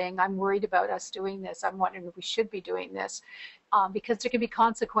questions, saying, I'm worried about us doing this, I'm wondering if we should be doing this, because there can be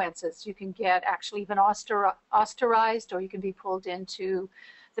consequences. You can get actually even ostracized, or you can be pulled into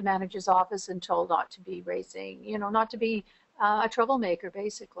the manager's office and told not to be raising, not to be a troublemaker,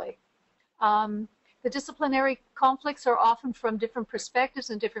 basically. The disciplinary conflicts are often from different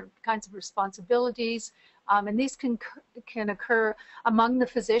perspectives and different kinds of responsibilities, and these can occur among the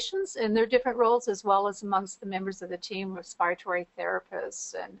physicians in their different roles, as well as amongst the members of the team, respiratory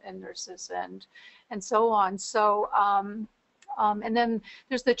therapists and nurses and so on. So, and then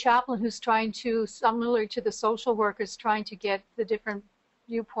there's the chaplain who's trying to, similar to the social workers, trying to get the different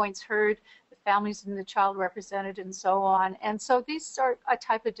viewpoints heard, the families and the child represented, and so on. And so these are a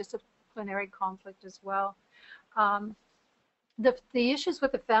type of disciplinary conflict as well. The issues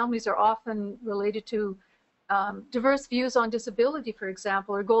with the families are often related to diverse views on disability, for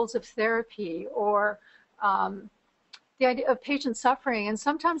example, or goals of therapy, or the idea of patient suffering. And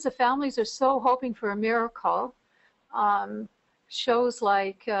sometimes the families are so hoping for a miracle. Shows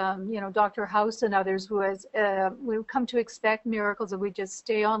like, Dr. House and others who has, we've come to expect miracles that we just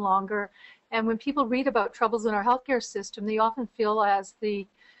stay on longer. And when people read about troubles in our healthcare system, they often feel as the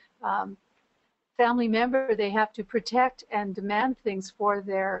family member, they have to protect and demand things for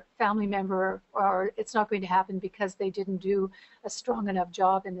their family member, or it's not going to happen because they didn't do a strong enough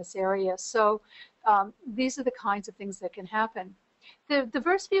job in this area. So these are the kinds of things that can happen. The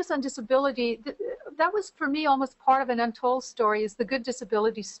diverse views on disability, that was for me almost part of an untold story, is the good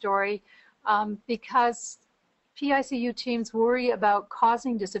disability story, because PICU teams worry about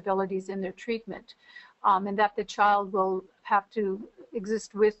causing disabilities in their treatment, and that the child will have to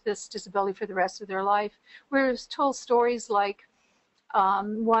exist with this disability for the rest of their life. We're told stories like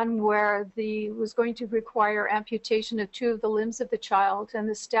one where was going to require amputation of 2 of the limbs of the child, and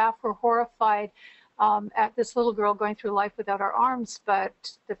the staff were horrified at this little girl going through life without her arms,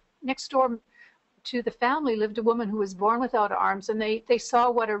 but the next door to the family lived a woman who was born without arms, and they saw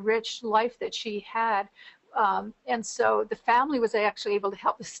what a rich life that she had. And so the family was actually able to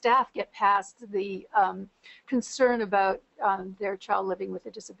help the staff get past the concern about their child living with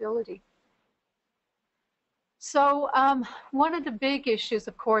a disability. So one of the big issues,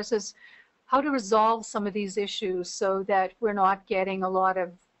 of course, is how to resolve some of these issues so that we're not getting a lot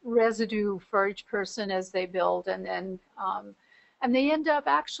of residue for each person as they build, and they end up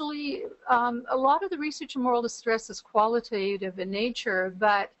actually, a lot of the research in moral distress is qualitative in nature,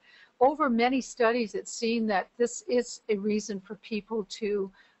 but over many studies it's seen that this is a reason for people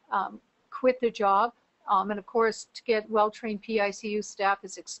to quit their job. And of course, to get well-trained PICU staff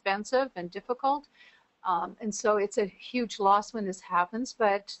is expensive and difficult. And so it's a huge loss when this happens,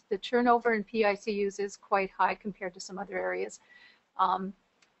 but the turnover in PICUs is quite high compared to some other areas.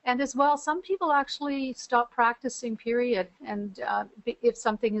 And as well, some people actually stop practicing, period, and if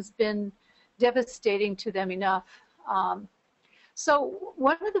something has been devastating to them enough. So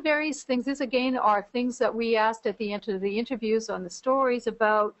one of the various things is, again, are things that we asked at the end of the interviews on the stories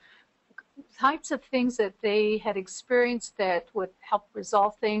about types of things that they had experienced that would help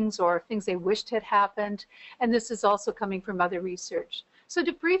resolve things, or things they wished had happened. And this is also coming from other research. So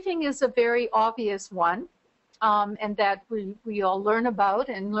debriefing is a very obvious one, and that we all learn about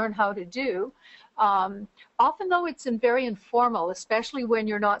and learn how to do. Often, though, it's very informal, especially when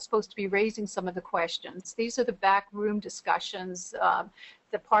you're not supposed to be raising some of the questions. These are the back room discussions,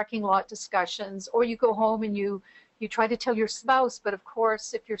 the parking lot discussions, or you go home and you try to tell your spouse, but of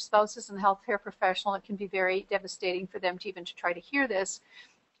course, if your spouse isn't a healthcare professional, it can be very devastating for them to even try to hear this.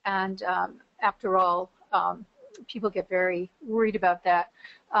 And after all, people get very worried about that.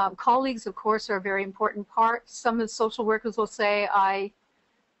 Colleagues, of course, are a very important part. Some of the social workers will say, I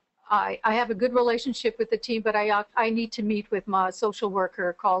have a good relationship with the team, but I need to meet with my social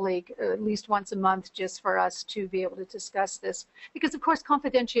worker colleague at least once a month just for us to be able to discuss this. Because, of course,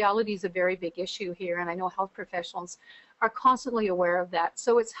 confidentiality is a very big issue here, and I know health professionals are constantly aware of that.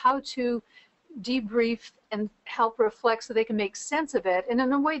 So it's how to debrief and help reflect so they can make sense of it. And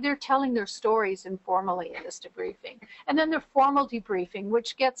in a way, they're telling their stories informally in this debriefing. And then there's formal debriefing,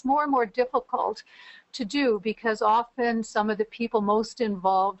 which gets more and more difficult to do because often some of the people most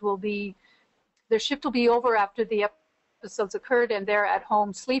involved will be, their shift will be over after the episodes occurred and they're at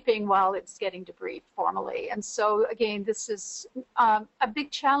home sleeping while it's getting debriefed formally. And so again, this is a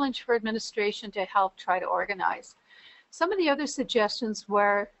big challenge for administration to help try to organize. Some of the other suggestions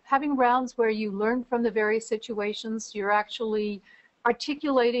were having rounds where you learn from the various situations, you're actually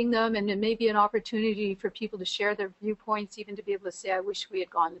articulating them, and it may be an opportunity for people to share their viewpoints, even to be able to say, I wish we had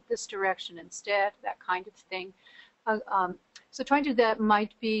gone this direction instead, that kind of thing. So trying to do that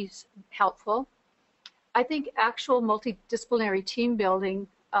might be helpful. I think actual multidisciplinary team building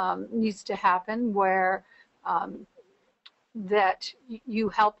needs to happen where that you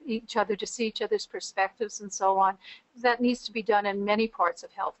help each other to see each other's perspectives and so on. That needs to be done in many parts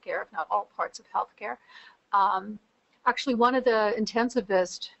of healthcare, if not all parts of healthcare. Actually, one of the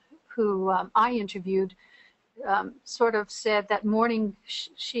intensivists who I interviewed sort of said that morning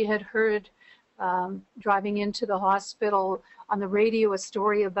she had heard driving into the hospital on the radio a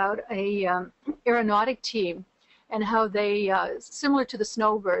story about a aeronautic team and how they, similar to the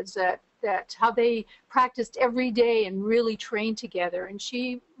snowbirds, that how they practiced every day and really trained together. And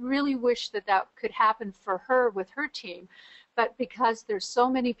she really wished that that could happen for her with her team. But because there's so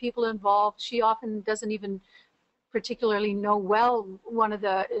many people involved, she often doesn't even particularly know well one of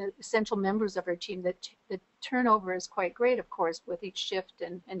the essential members of her team. That the turnover is quite great, of course, with each shift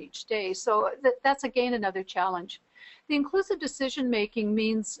and each day. So that's, again, another challenge. The inclusive decision-making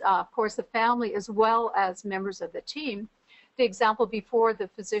means, of course, the family as well as members of the team. The example before, the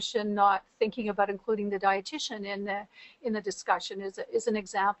physician not thinking about including the dietitian in the discussion is an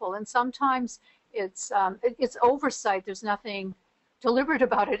example. And sometimes it's oversight. There's nothing deliberate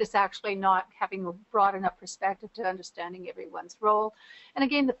about it. It's actually not having a broad enough perspective to understanding everyone's role. And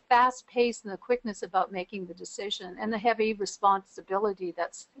again, the fast pace and the quickness about making the decision and the heavy responsibility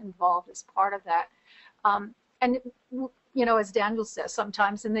that's involved as part of that. And, you know, as Daniel says,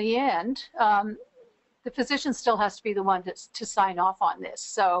 sometimes in the end, the physician still has to be the one to sign off on this.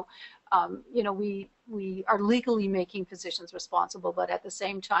 So, you know, we are legally making physicians responsible, but at the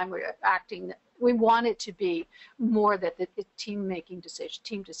same time, we're acting, we want it to be more that the team making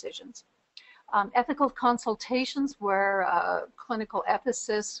team decisions. Ethical consultations where clinical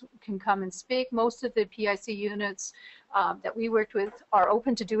ethicists can come and speak. Most of the PIC units that we worked with are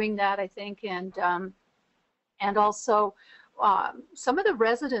open to doing that, I think, and also some of the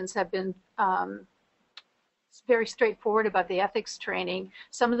residents have been very straightforward about the ethics training.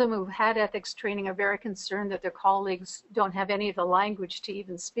 Some of them who've had ethics training are very concerned that their colleagues don't have any of the language to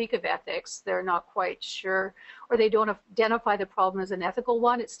even speak of ethics. They're not quite sure, or they don't identify the problem as an ethical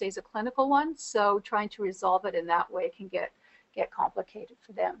one. It stays a clinical one. So trying to resolve it in that way can get complicated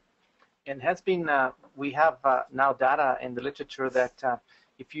for them. And has been, we have now data in the literature that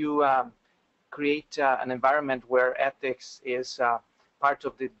if you create an environment where ethics is part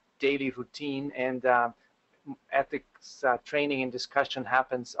of the daily routine and ethics training and discussion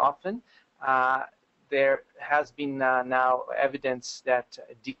happens often, there has been now evidence that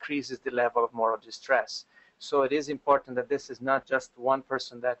decreases the level of moral distress. So it is important that this is not just one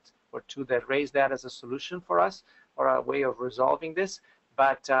person that or two that raised that as a solution for us or a way of resolving this,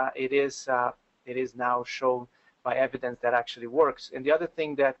 but it is now shown by evidence that actually works. And the other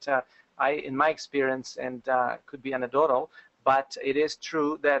thing that in my experience, and could be anecdotal, but it is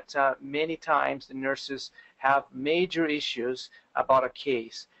true that many times the nurses have major issues about a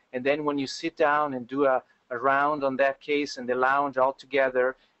case. And then when you sit down and do a round on that case and the lounge all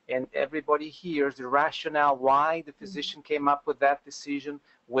together, and everybody hears the rationale why the physician came up with that decision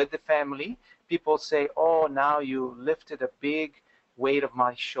with the family, people say, oh, now you lifted a big weight of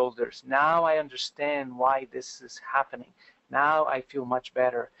my shoulders. Now I understand why this is happening. Now I feel much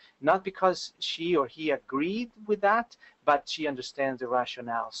better. Not because she or he agreed with that, but she understands the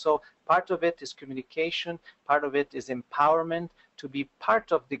rationale. So part of it is communication, part of it is empowerment, to be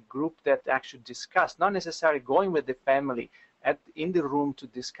part of the group that actually discuss, not necessarily going with the family in the room to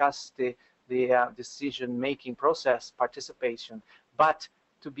discuss the decision-making process, participation, but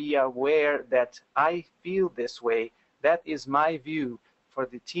to be aware that I feel this way. That is my view. For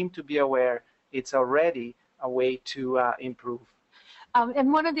the team to be aware, it's already a way to improve.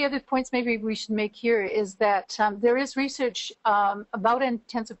 And one of the other points maybe we should make here is that there is research about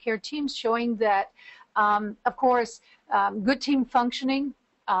intensive care teams showing that, of course, good team functioning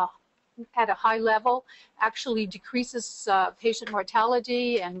at a high level actually decreases patient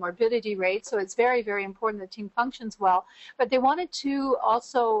mortality and morbidity rates. So it's very, very important that team functions well. But they wanted to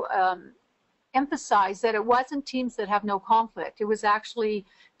also emphasize that it wasn't teams that have no conflict. It was actually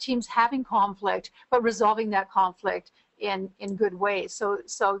teams having conflict, but resolving that conflict in good ways.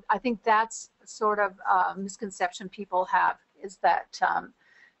 So I think that's sort of a misconception people have, is that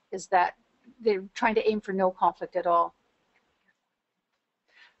they're trying to aim for no conflict at all.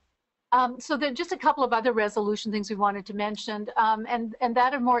 So there are just a couple of other resolution things we wanted to mention, and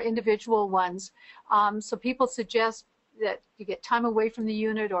that are more individual ones. So people suggest that you get time away from the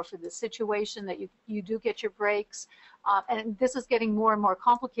unit, or for the situation that you do get your breaks. And this is getting more and more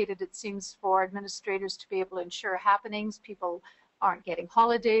complicated, it seems, for administrators to be able to ensure happenings. People aren't getting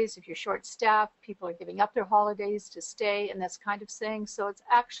holidays. If you're short-staffed, people are giving up their holidays to stay and this kind of thing. So it's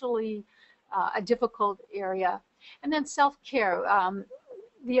actually a difficult area. And then self-care.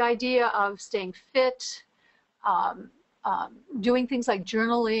 The idea of staying fit, doing things like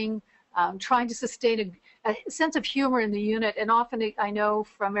journaling, trying to sustain a sense of humor in the unit. And often I know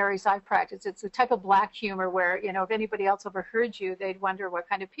from areas I've practiced, it's a type of black humor where, you know, if anybody else overheard you, they'd wonder what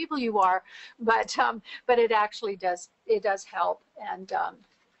kind of people you are. But it actually does help. And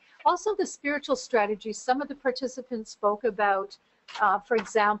also the spiritual strategies. Some of the participants spoke about, for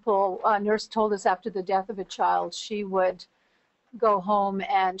example, a nurse told us after the death of a child, she would go home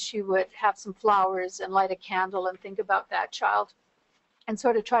and she would have some flowers and light a candle and think about that child and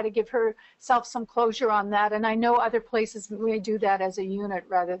sort of try to give herself some closure on that. And I know other places may do that as a unit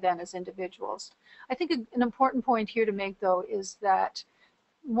rather than as individuals. I think an important point here to make, though, is that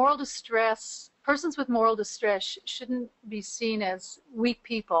moral distress, persons with moral distress shouldn't be seen as weak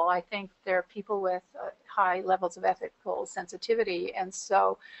people. I think they're people with high levels of ethical sensitivity. And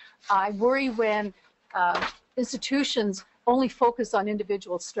so I worry when institutions only focus on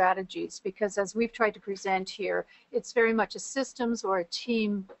individual strategies, because as we've tried to present here, it's very much a systems or a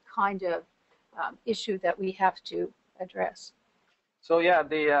team kind of issue that we have to address. So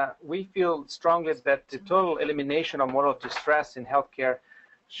yeah, we feel strongly that the total elimination of moral distress in healthcare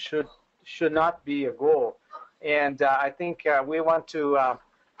should not be a goal. And I think we want to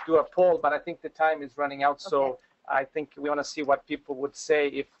do a poll, but I think the time is running out. So okay. I think we want to see what people would say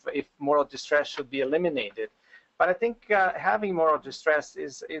if moral distress should be eliminated. But I think having moral distress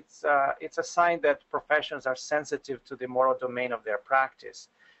it's a sign that professions are sensitive to the moral domain of their practice.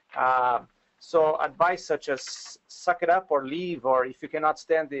 So advice such as suck it up or leave, or if you cannot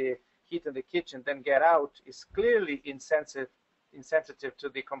stand the heat in the kitchen, then get out, is clearly insensitive to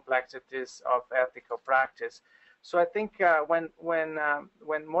the complexities of ethical practice. So I think when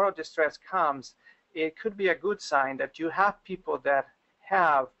moral distress comes, it could be a good sign that you have people that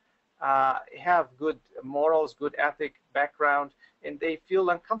have have good morals, good ethic background, and they feel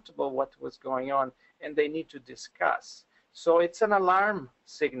uncomfortable what was going on, and they need to discuss. So it's an alarm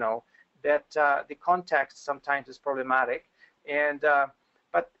signal that the context sometimes is problematic, and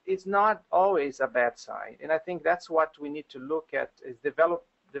but it's not always a bad sign. And I think that's what we need to look at, is develop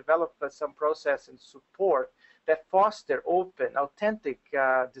some process and support that foster open, authentic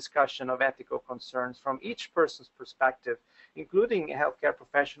discussion of ethical concerns from each person's perspective, including healthcare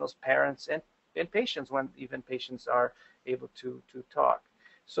professionals, parents, and patients, when even patients are able to talk.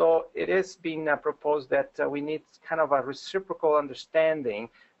 So it is being proposed that we need kind of a reciprocal understanding,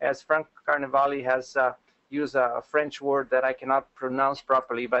 as Frank Carnevali has used a French word that I cannot pronounce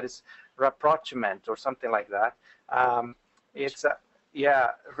properly, but it's rapprochement or something like that. It's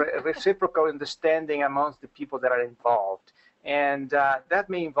reciprocal understanding amongst the people that are involved. And that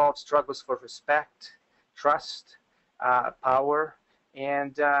may involve struggles for respect, trust, power,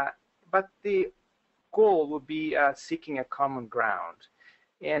 and but the goal would be seeking a common ground.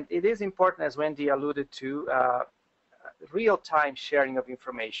 And it is important, as Wendy alluded to, real-time sharing of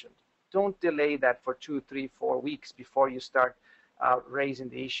information. Don't delay that for 2, 3, 4 weeks before you start raising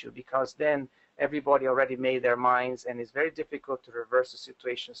the issue, because then everybody already made their minds, and it's very difficult to reverse the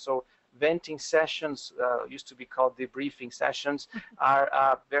situation. So venting sessions, used to be called debriefing sessions,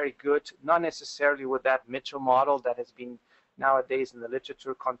 are very good, not necessarily with that Mitchell model that has been nowadays in the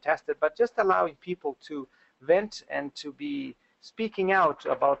literature contested, but just allowing people to vent and to be speaking out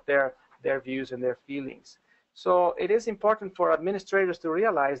about their views and their feelings. So it is important for administrators to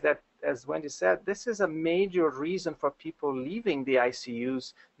realize that, as Wendy said, this is a major reason for people leaving the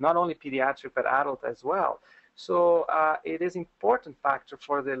ICUs, not only pediatric, but adult as well. So it is an important factor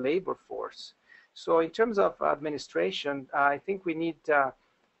for the labor force. So in terms of administration, I think we need to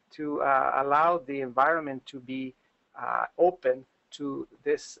allow the environment to be open to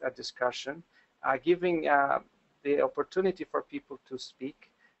this discussion, giving the opportunity for people to speak,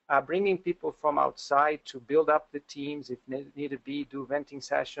 bringing people from outside to build up the teams if needed be, do venting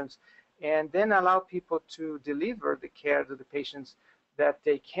sessions, and then allow people to deliver the care to the patients that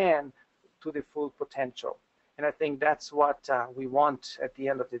they can to the full potential. And I think that's what we want at the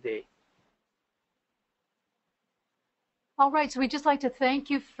end of the day. All right, so we'd just like to thank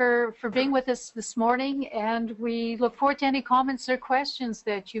you for being with us this morning, and we look forward to any comments or questions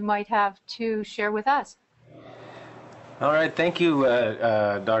that you might have to share with us. All right, thank you,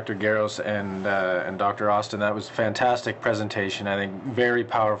 Dr. Garros and Dr. Austin. That was a fantastic presentation. I think very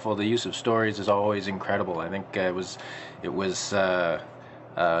powerful. The use of stories is always incredible. I think it was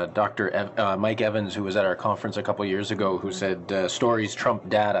Dr. Mike Evans, who was at our conference a couple years ago, who said stories trump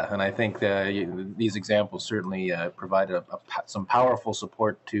data, and I think these examples certainly provided some powerful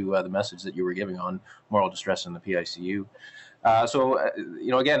support to the message that you were giving on moral distress in the PICU.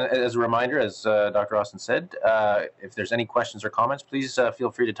 Again, as a reminder, as Dr. Austin said, if there's any questions or comments, please feel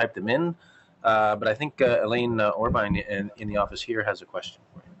free to type them in. But I think Elaine Orbine in the office here has a question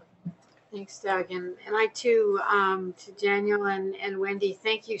for you. Thanks, Doug. And I too, to Daniel and Wendy,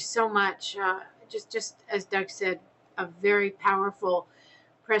 thank you so much. Just as Doug said, a very powerful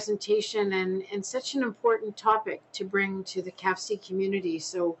presentation and such an important topic to bring to the CAFC community.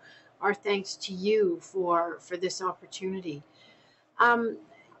 So our thanks to you for this opportunity.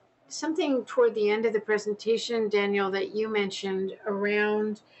 Something toward the end of the presentation, Daniel, that you mentioned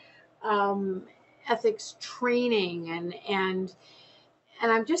around ethics training, and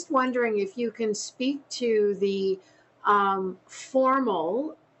I'm just wondering if you can speak to the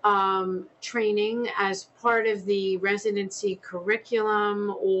formal training as part of the residency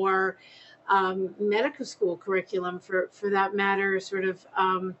curriculum or medical school curriculum, for that matter, sort of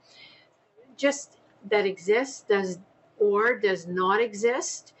just that exists, does not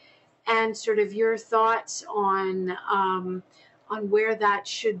exist, and sort of your thoughts on where that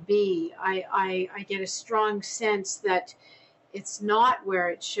should be. I get a strong sense that it's not where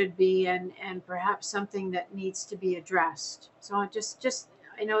it should be, and perhaps something that needs to be addressed. So I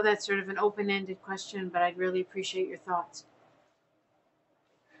know that's sort of an open-ended question, but I'd really appreciate your thoughts.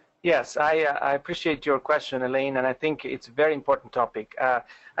 Yes, I appreciate your question, Elaine, and I think it's a very important topic.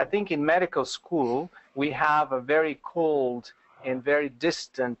 I think in medical school, we have a very cold and very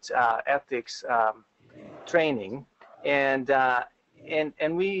distant ethics training, and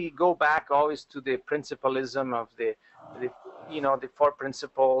we go back always to the principalism of the 4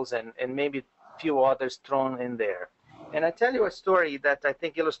 principles and maybe a few others thrown in there. And I tell you a story that I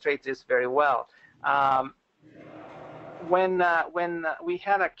think illustrates this very well. When we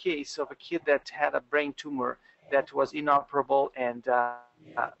had a case of a kid that had a brain tumor that was inoperable and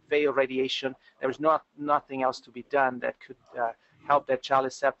failed radiation, there was nothing else to be done that could help that child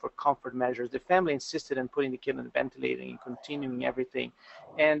except for comfort measures. The family insisted on putting the kid on the ventilator and continuing everything.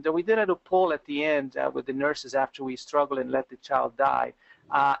 And we did a poll at the end with the nurses after we struggled and let the child die.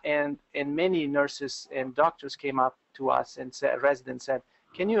 And many nurses and doctors came up to us and said, residents said,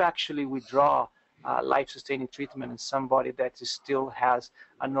 can you actually withdraw life-sustaining treatment in somebody that still has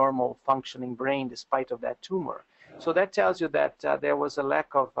a normal functioning brain despite of that tumor? So that tells you that there was a lack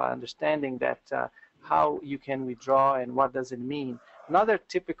of understanding that how you can withdraw and what does it mean. Another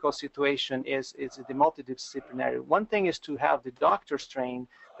typical situation is the multidisciplinary. One thing is to have the doctors trained,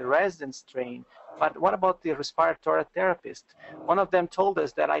 the residents trained, but what about the respiratory therapist? One of them told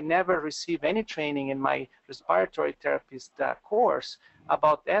us that I never received any training in my respiratory therapist course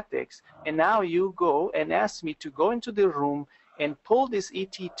about ethics, and now you go and ask me to go into the room and pull this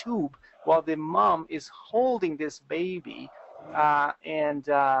ET tube while the mom is holding this baby and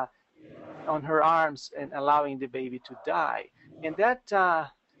on her arms and allowing the baby to die. And that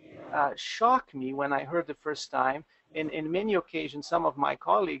shocked me when I heard the first time. In many occasions, some of my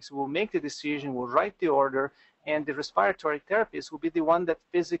colleagues will make the decision, will write the order, and the respiratory therapist will be the one that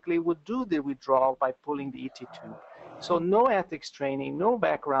physically would do the withdrawal by pulling the ET tube. So no ethics training, no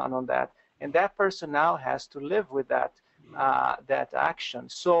background on that, and that person now has to live with that, that action.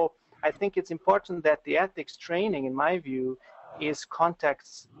 So I think it's important that the ethics training, in my view, is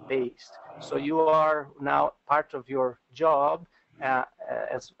context-based. So you are now part of your job,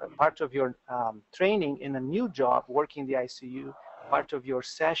 as part of your training in a new job, working the ICU, part of your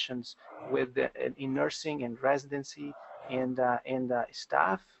sessions with in nursing and residency and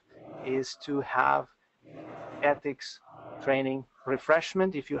staff is to have ethics training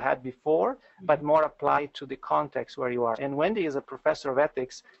refreshment if you had before, but more applied to the context where you are. And Wendy is a professor of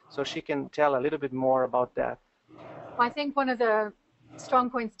ethics, so she can tell a little bit more about that. I think one of the strong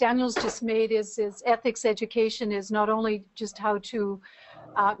points Daniel's just made is ethics education is not only just how to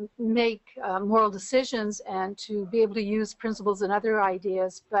make moral decisions and to be able to use principles and other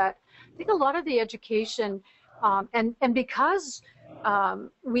ideas, but I think a lot of the education, and because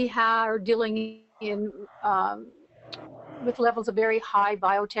we are dealing in with levels of very high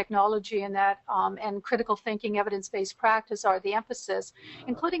biotechnology and that and critical thinking, evidence-based practice are the emphasis,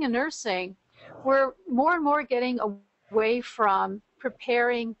 including in nursing, we're more and more getting away from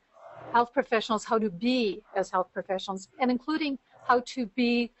preparing health professionals how to be as health professionals, and including how to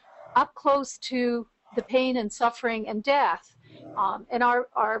be up close to the pain and suffering and death. And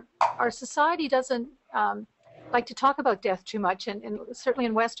our society doesn't like to talk about death too much, and certainly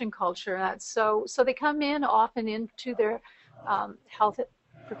in Western culture. So they come in often into their health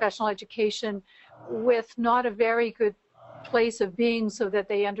professional education with not a very good place of being, so that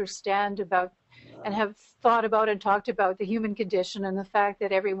they understand about and have thought about and talked about the human condition and the fact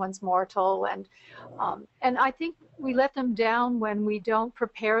that everyone's mortal. And I think we let them down when we don't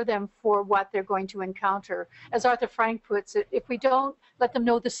prepare them for what they're going to encounter. As Arthur Frank puts it, if we don't let them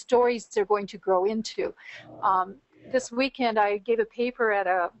know the stories they're going to grow into. This weekend, I gave a paper at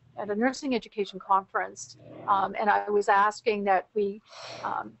a nursing education conference, and I was asking that we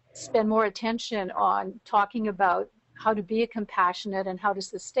spend more attention on talking about how to be compassionate and how to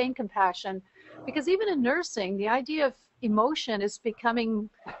sustain compassion. Because even in nursing, the idea of emotion is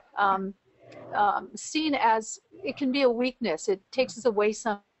becoming seen as, it can be a weakness. It takes us away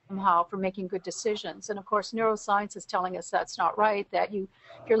somehow from making good decisions. And of course, neuroscience is telling us that's not right, that if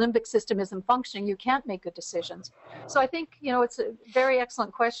your limbic system isn't functioning, you can't make good decisions. So I think, it's a very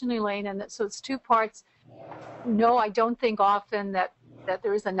excellent question, Elaine, and so it's two parts. No, I don't think often that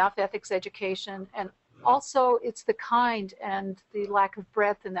there is enough ethics education, and also it's the kind and the lack of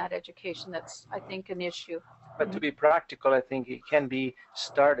breadth in that education that's, I think, an issue. But to be practical, I think it can be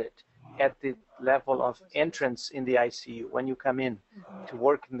started at the level of entrance in the ICU. When you come in to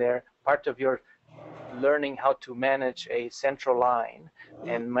work in there, part of your learning how to manage a central line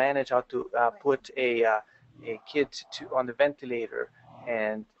and manage how to put a kid on the ventilator,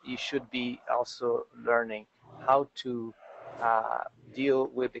 and you should be also learning how to deal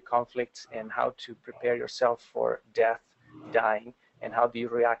with the conflicts and how to prepare yourself for death, dying, and how do you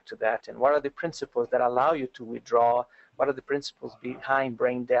react to that, and what are the principles that allow you to withdraw, what are the principles behind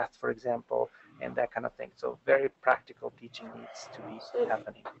brain death, for example, and that kind of thing. So very practical teaching needs to be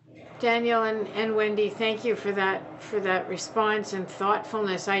happening. Daniel and Wendy, thank you for that response and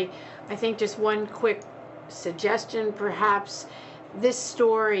thoughtfulness. I think just one quick suggestion, perhaps. This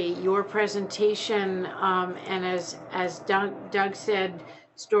story, your presentation, and as Doug said,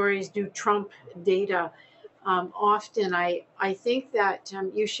 stories do trump data. Often, I think that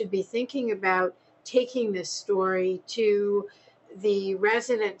you should be thinking about taking this story to the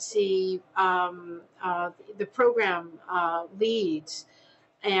residency, the program leads,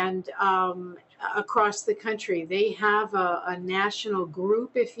 and across the country. They have a national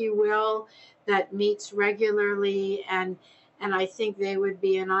group, if you will, that meets regularly, and I think they would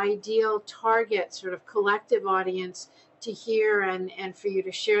be an ideal target, sort of collective audience to hear and for you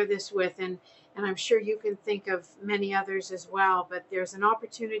to share this with. And I'm sure you can think of many others as well, but there's an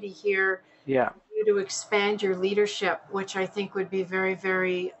opportunity here Yeah. for you to expand your leadership, which I think would be very,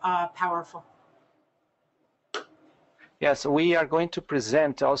 very powerful. Yes, we are going to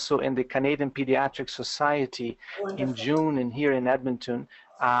present also in the Canadian Pediatric Society in June and here in Edmonton.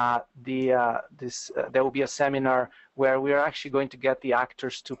 There will be a seminar where we are actually going to get the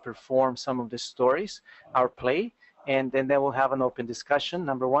actors to perform some of the stories, our play, and then we'll have an open discussion,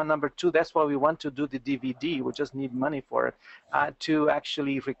 number one. Number two, that's why we want to do the DVD. We just need money for it, to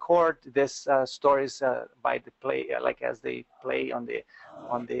actually record this stories by the play, like as they play on the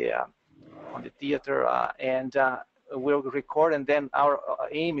theater, and we'll record, and then our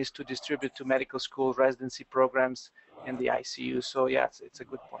aim is to distribute to medical school residency programs and the ICU. So yes, it's a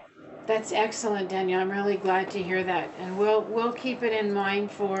good point. That's excellent, Daniel. I'm really glad to hear that, and we'll keep it in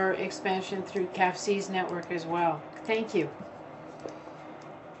mind for expansion through CAFC's network as well. Thank you.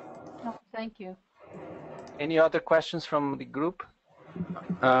 No, thank you. Any other questions from the group?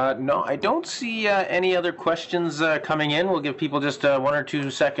 No, I don't see any other questions coming in. We'll give people just 1 or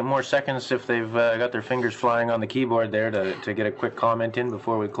 2 more seconds if they've got their fingers flying on the keyboard there to get a quick comment in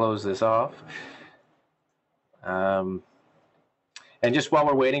before we close this off. And just while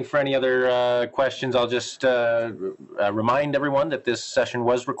we're waiting for any other questions, I'll just remind everyone that this session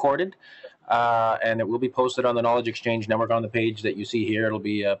was recorded, and it will be posted on the Knowledge Exchange Network on the page that you see here. It'll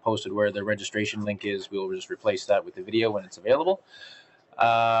be posted where the registration link is. We'll just replace that with the video when it's available.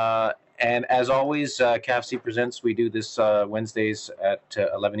 And as always, CAFC Presents, we do this Wednesdays at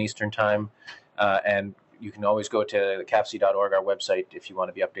 11 Eastern Time, and you can always go to cafc.org, our website, if you want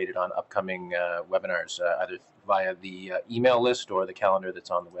to be updated on upcoming webinars, either via the email list or the calendar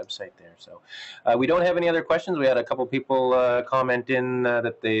that's on the website there. So we don't have any other questions. We had a couple people comment in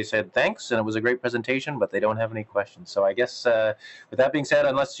that they said thanks, and it was a great presentation, but they don't have any questions. So I guess with that being said,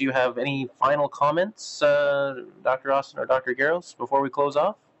 unless you have any final comments, Dr. Austin or Dr. Garros, before we close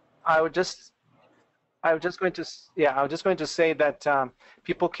off? I was just going to say that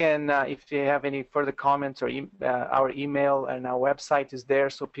people can, if they have any further comments, or our email and our website is there,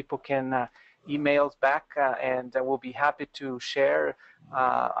 so people can email us back, and we'll be happy to share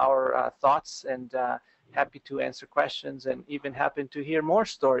our thoughts, and happy to answer questions, and even happy to hear more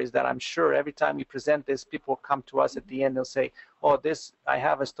stories that I'm sure every time we present this, people come to us at the end, they'll say, oh, I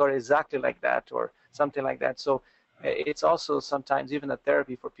have a story exactly like that, or something like that. So it's also sometimes even a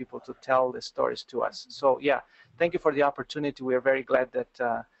therapy for people to tell the stories to us. So yeah, thank you for the opportunity. We are very glad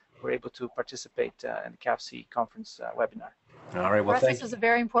that we're able to participate in the CAFC conference webinar. All right, well, This is a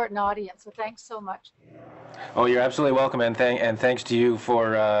very important audience, so thanks so much. Oh, you're absolutely welcome, and thanks to you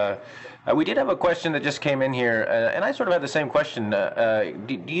for. We did have a question that just came in here, and I sort of had the same question.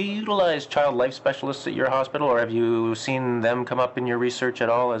 Do you utilize child life specialists at your hospital, or have you seen them come up in your research at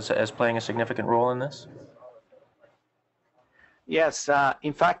all as playing a significant role in this? Yes,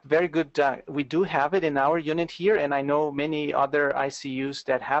 in fact, very good. We do have it in our unit here, and I know many other ICUs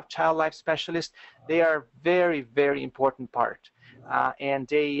that have child life specialists. They are very, very important part, and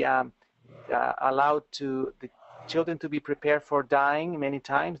they allow the children to be prepared for dying many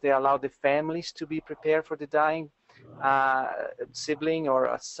times. They allow the families to be prepared for the dying sibling or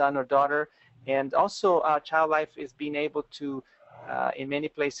a son or daughter. And also child life is being able to, in many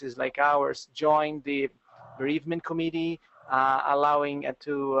places like ours, join the bereavement committee, allowing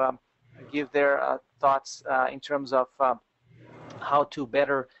to give their thoughts in terms of how to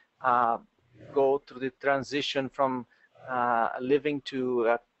better go through the transition from living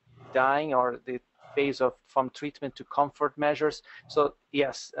to dying, or the phase from treatment to comfort measures. So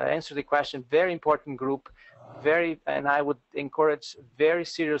yes, answer the question, very important group, and I would encourage very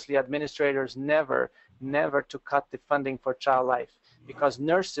seriously administrators never to cut the funding for child life, because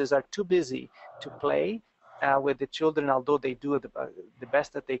nurses are too busy to play with the children, although they do the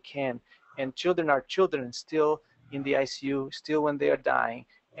best that they can. And children are children still in the ICU, still when they are dying,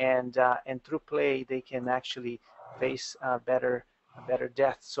 and through play they can actually face a better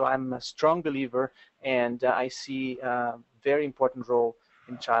death. So I'm a strong believer, and I see a very important role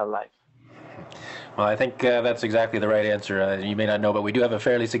in child life. Well, I think that's exactly the right answer. You may not know, but we do have a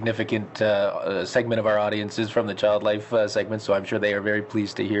fairly significant segment of our audiences from the child life segment, so I'm sure they are very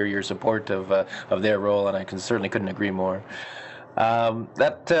pleased to hear your support of their role, and I certainly couldn't agree more.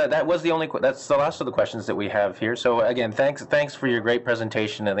 That was the only. That's the last of the questions that we have here. So again, thanks for your great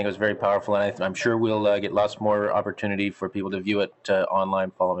presentation. I think it was very powerful, and I'm sure we'll get lots more opportunity for people to view it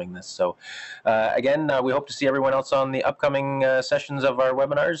online following this. So again, we hope to see everyone else on the upcoming sessions of our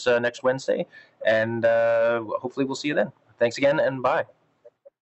webinars next Wednesday, and hopefully we'll see you then. Thanks again, and bye.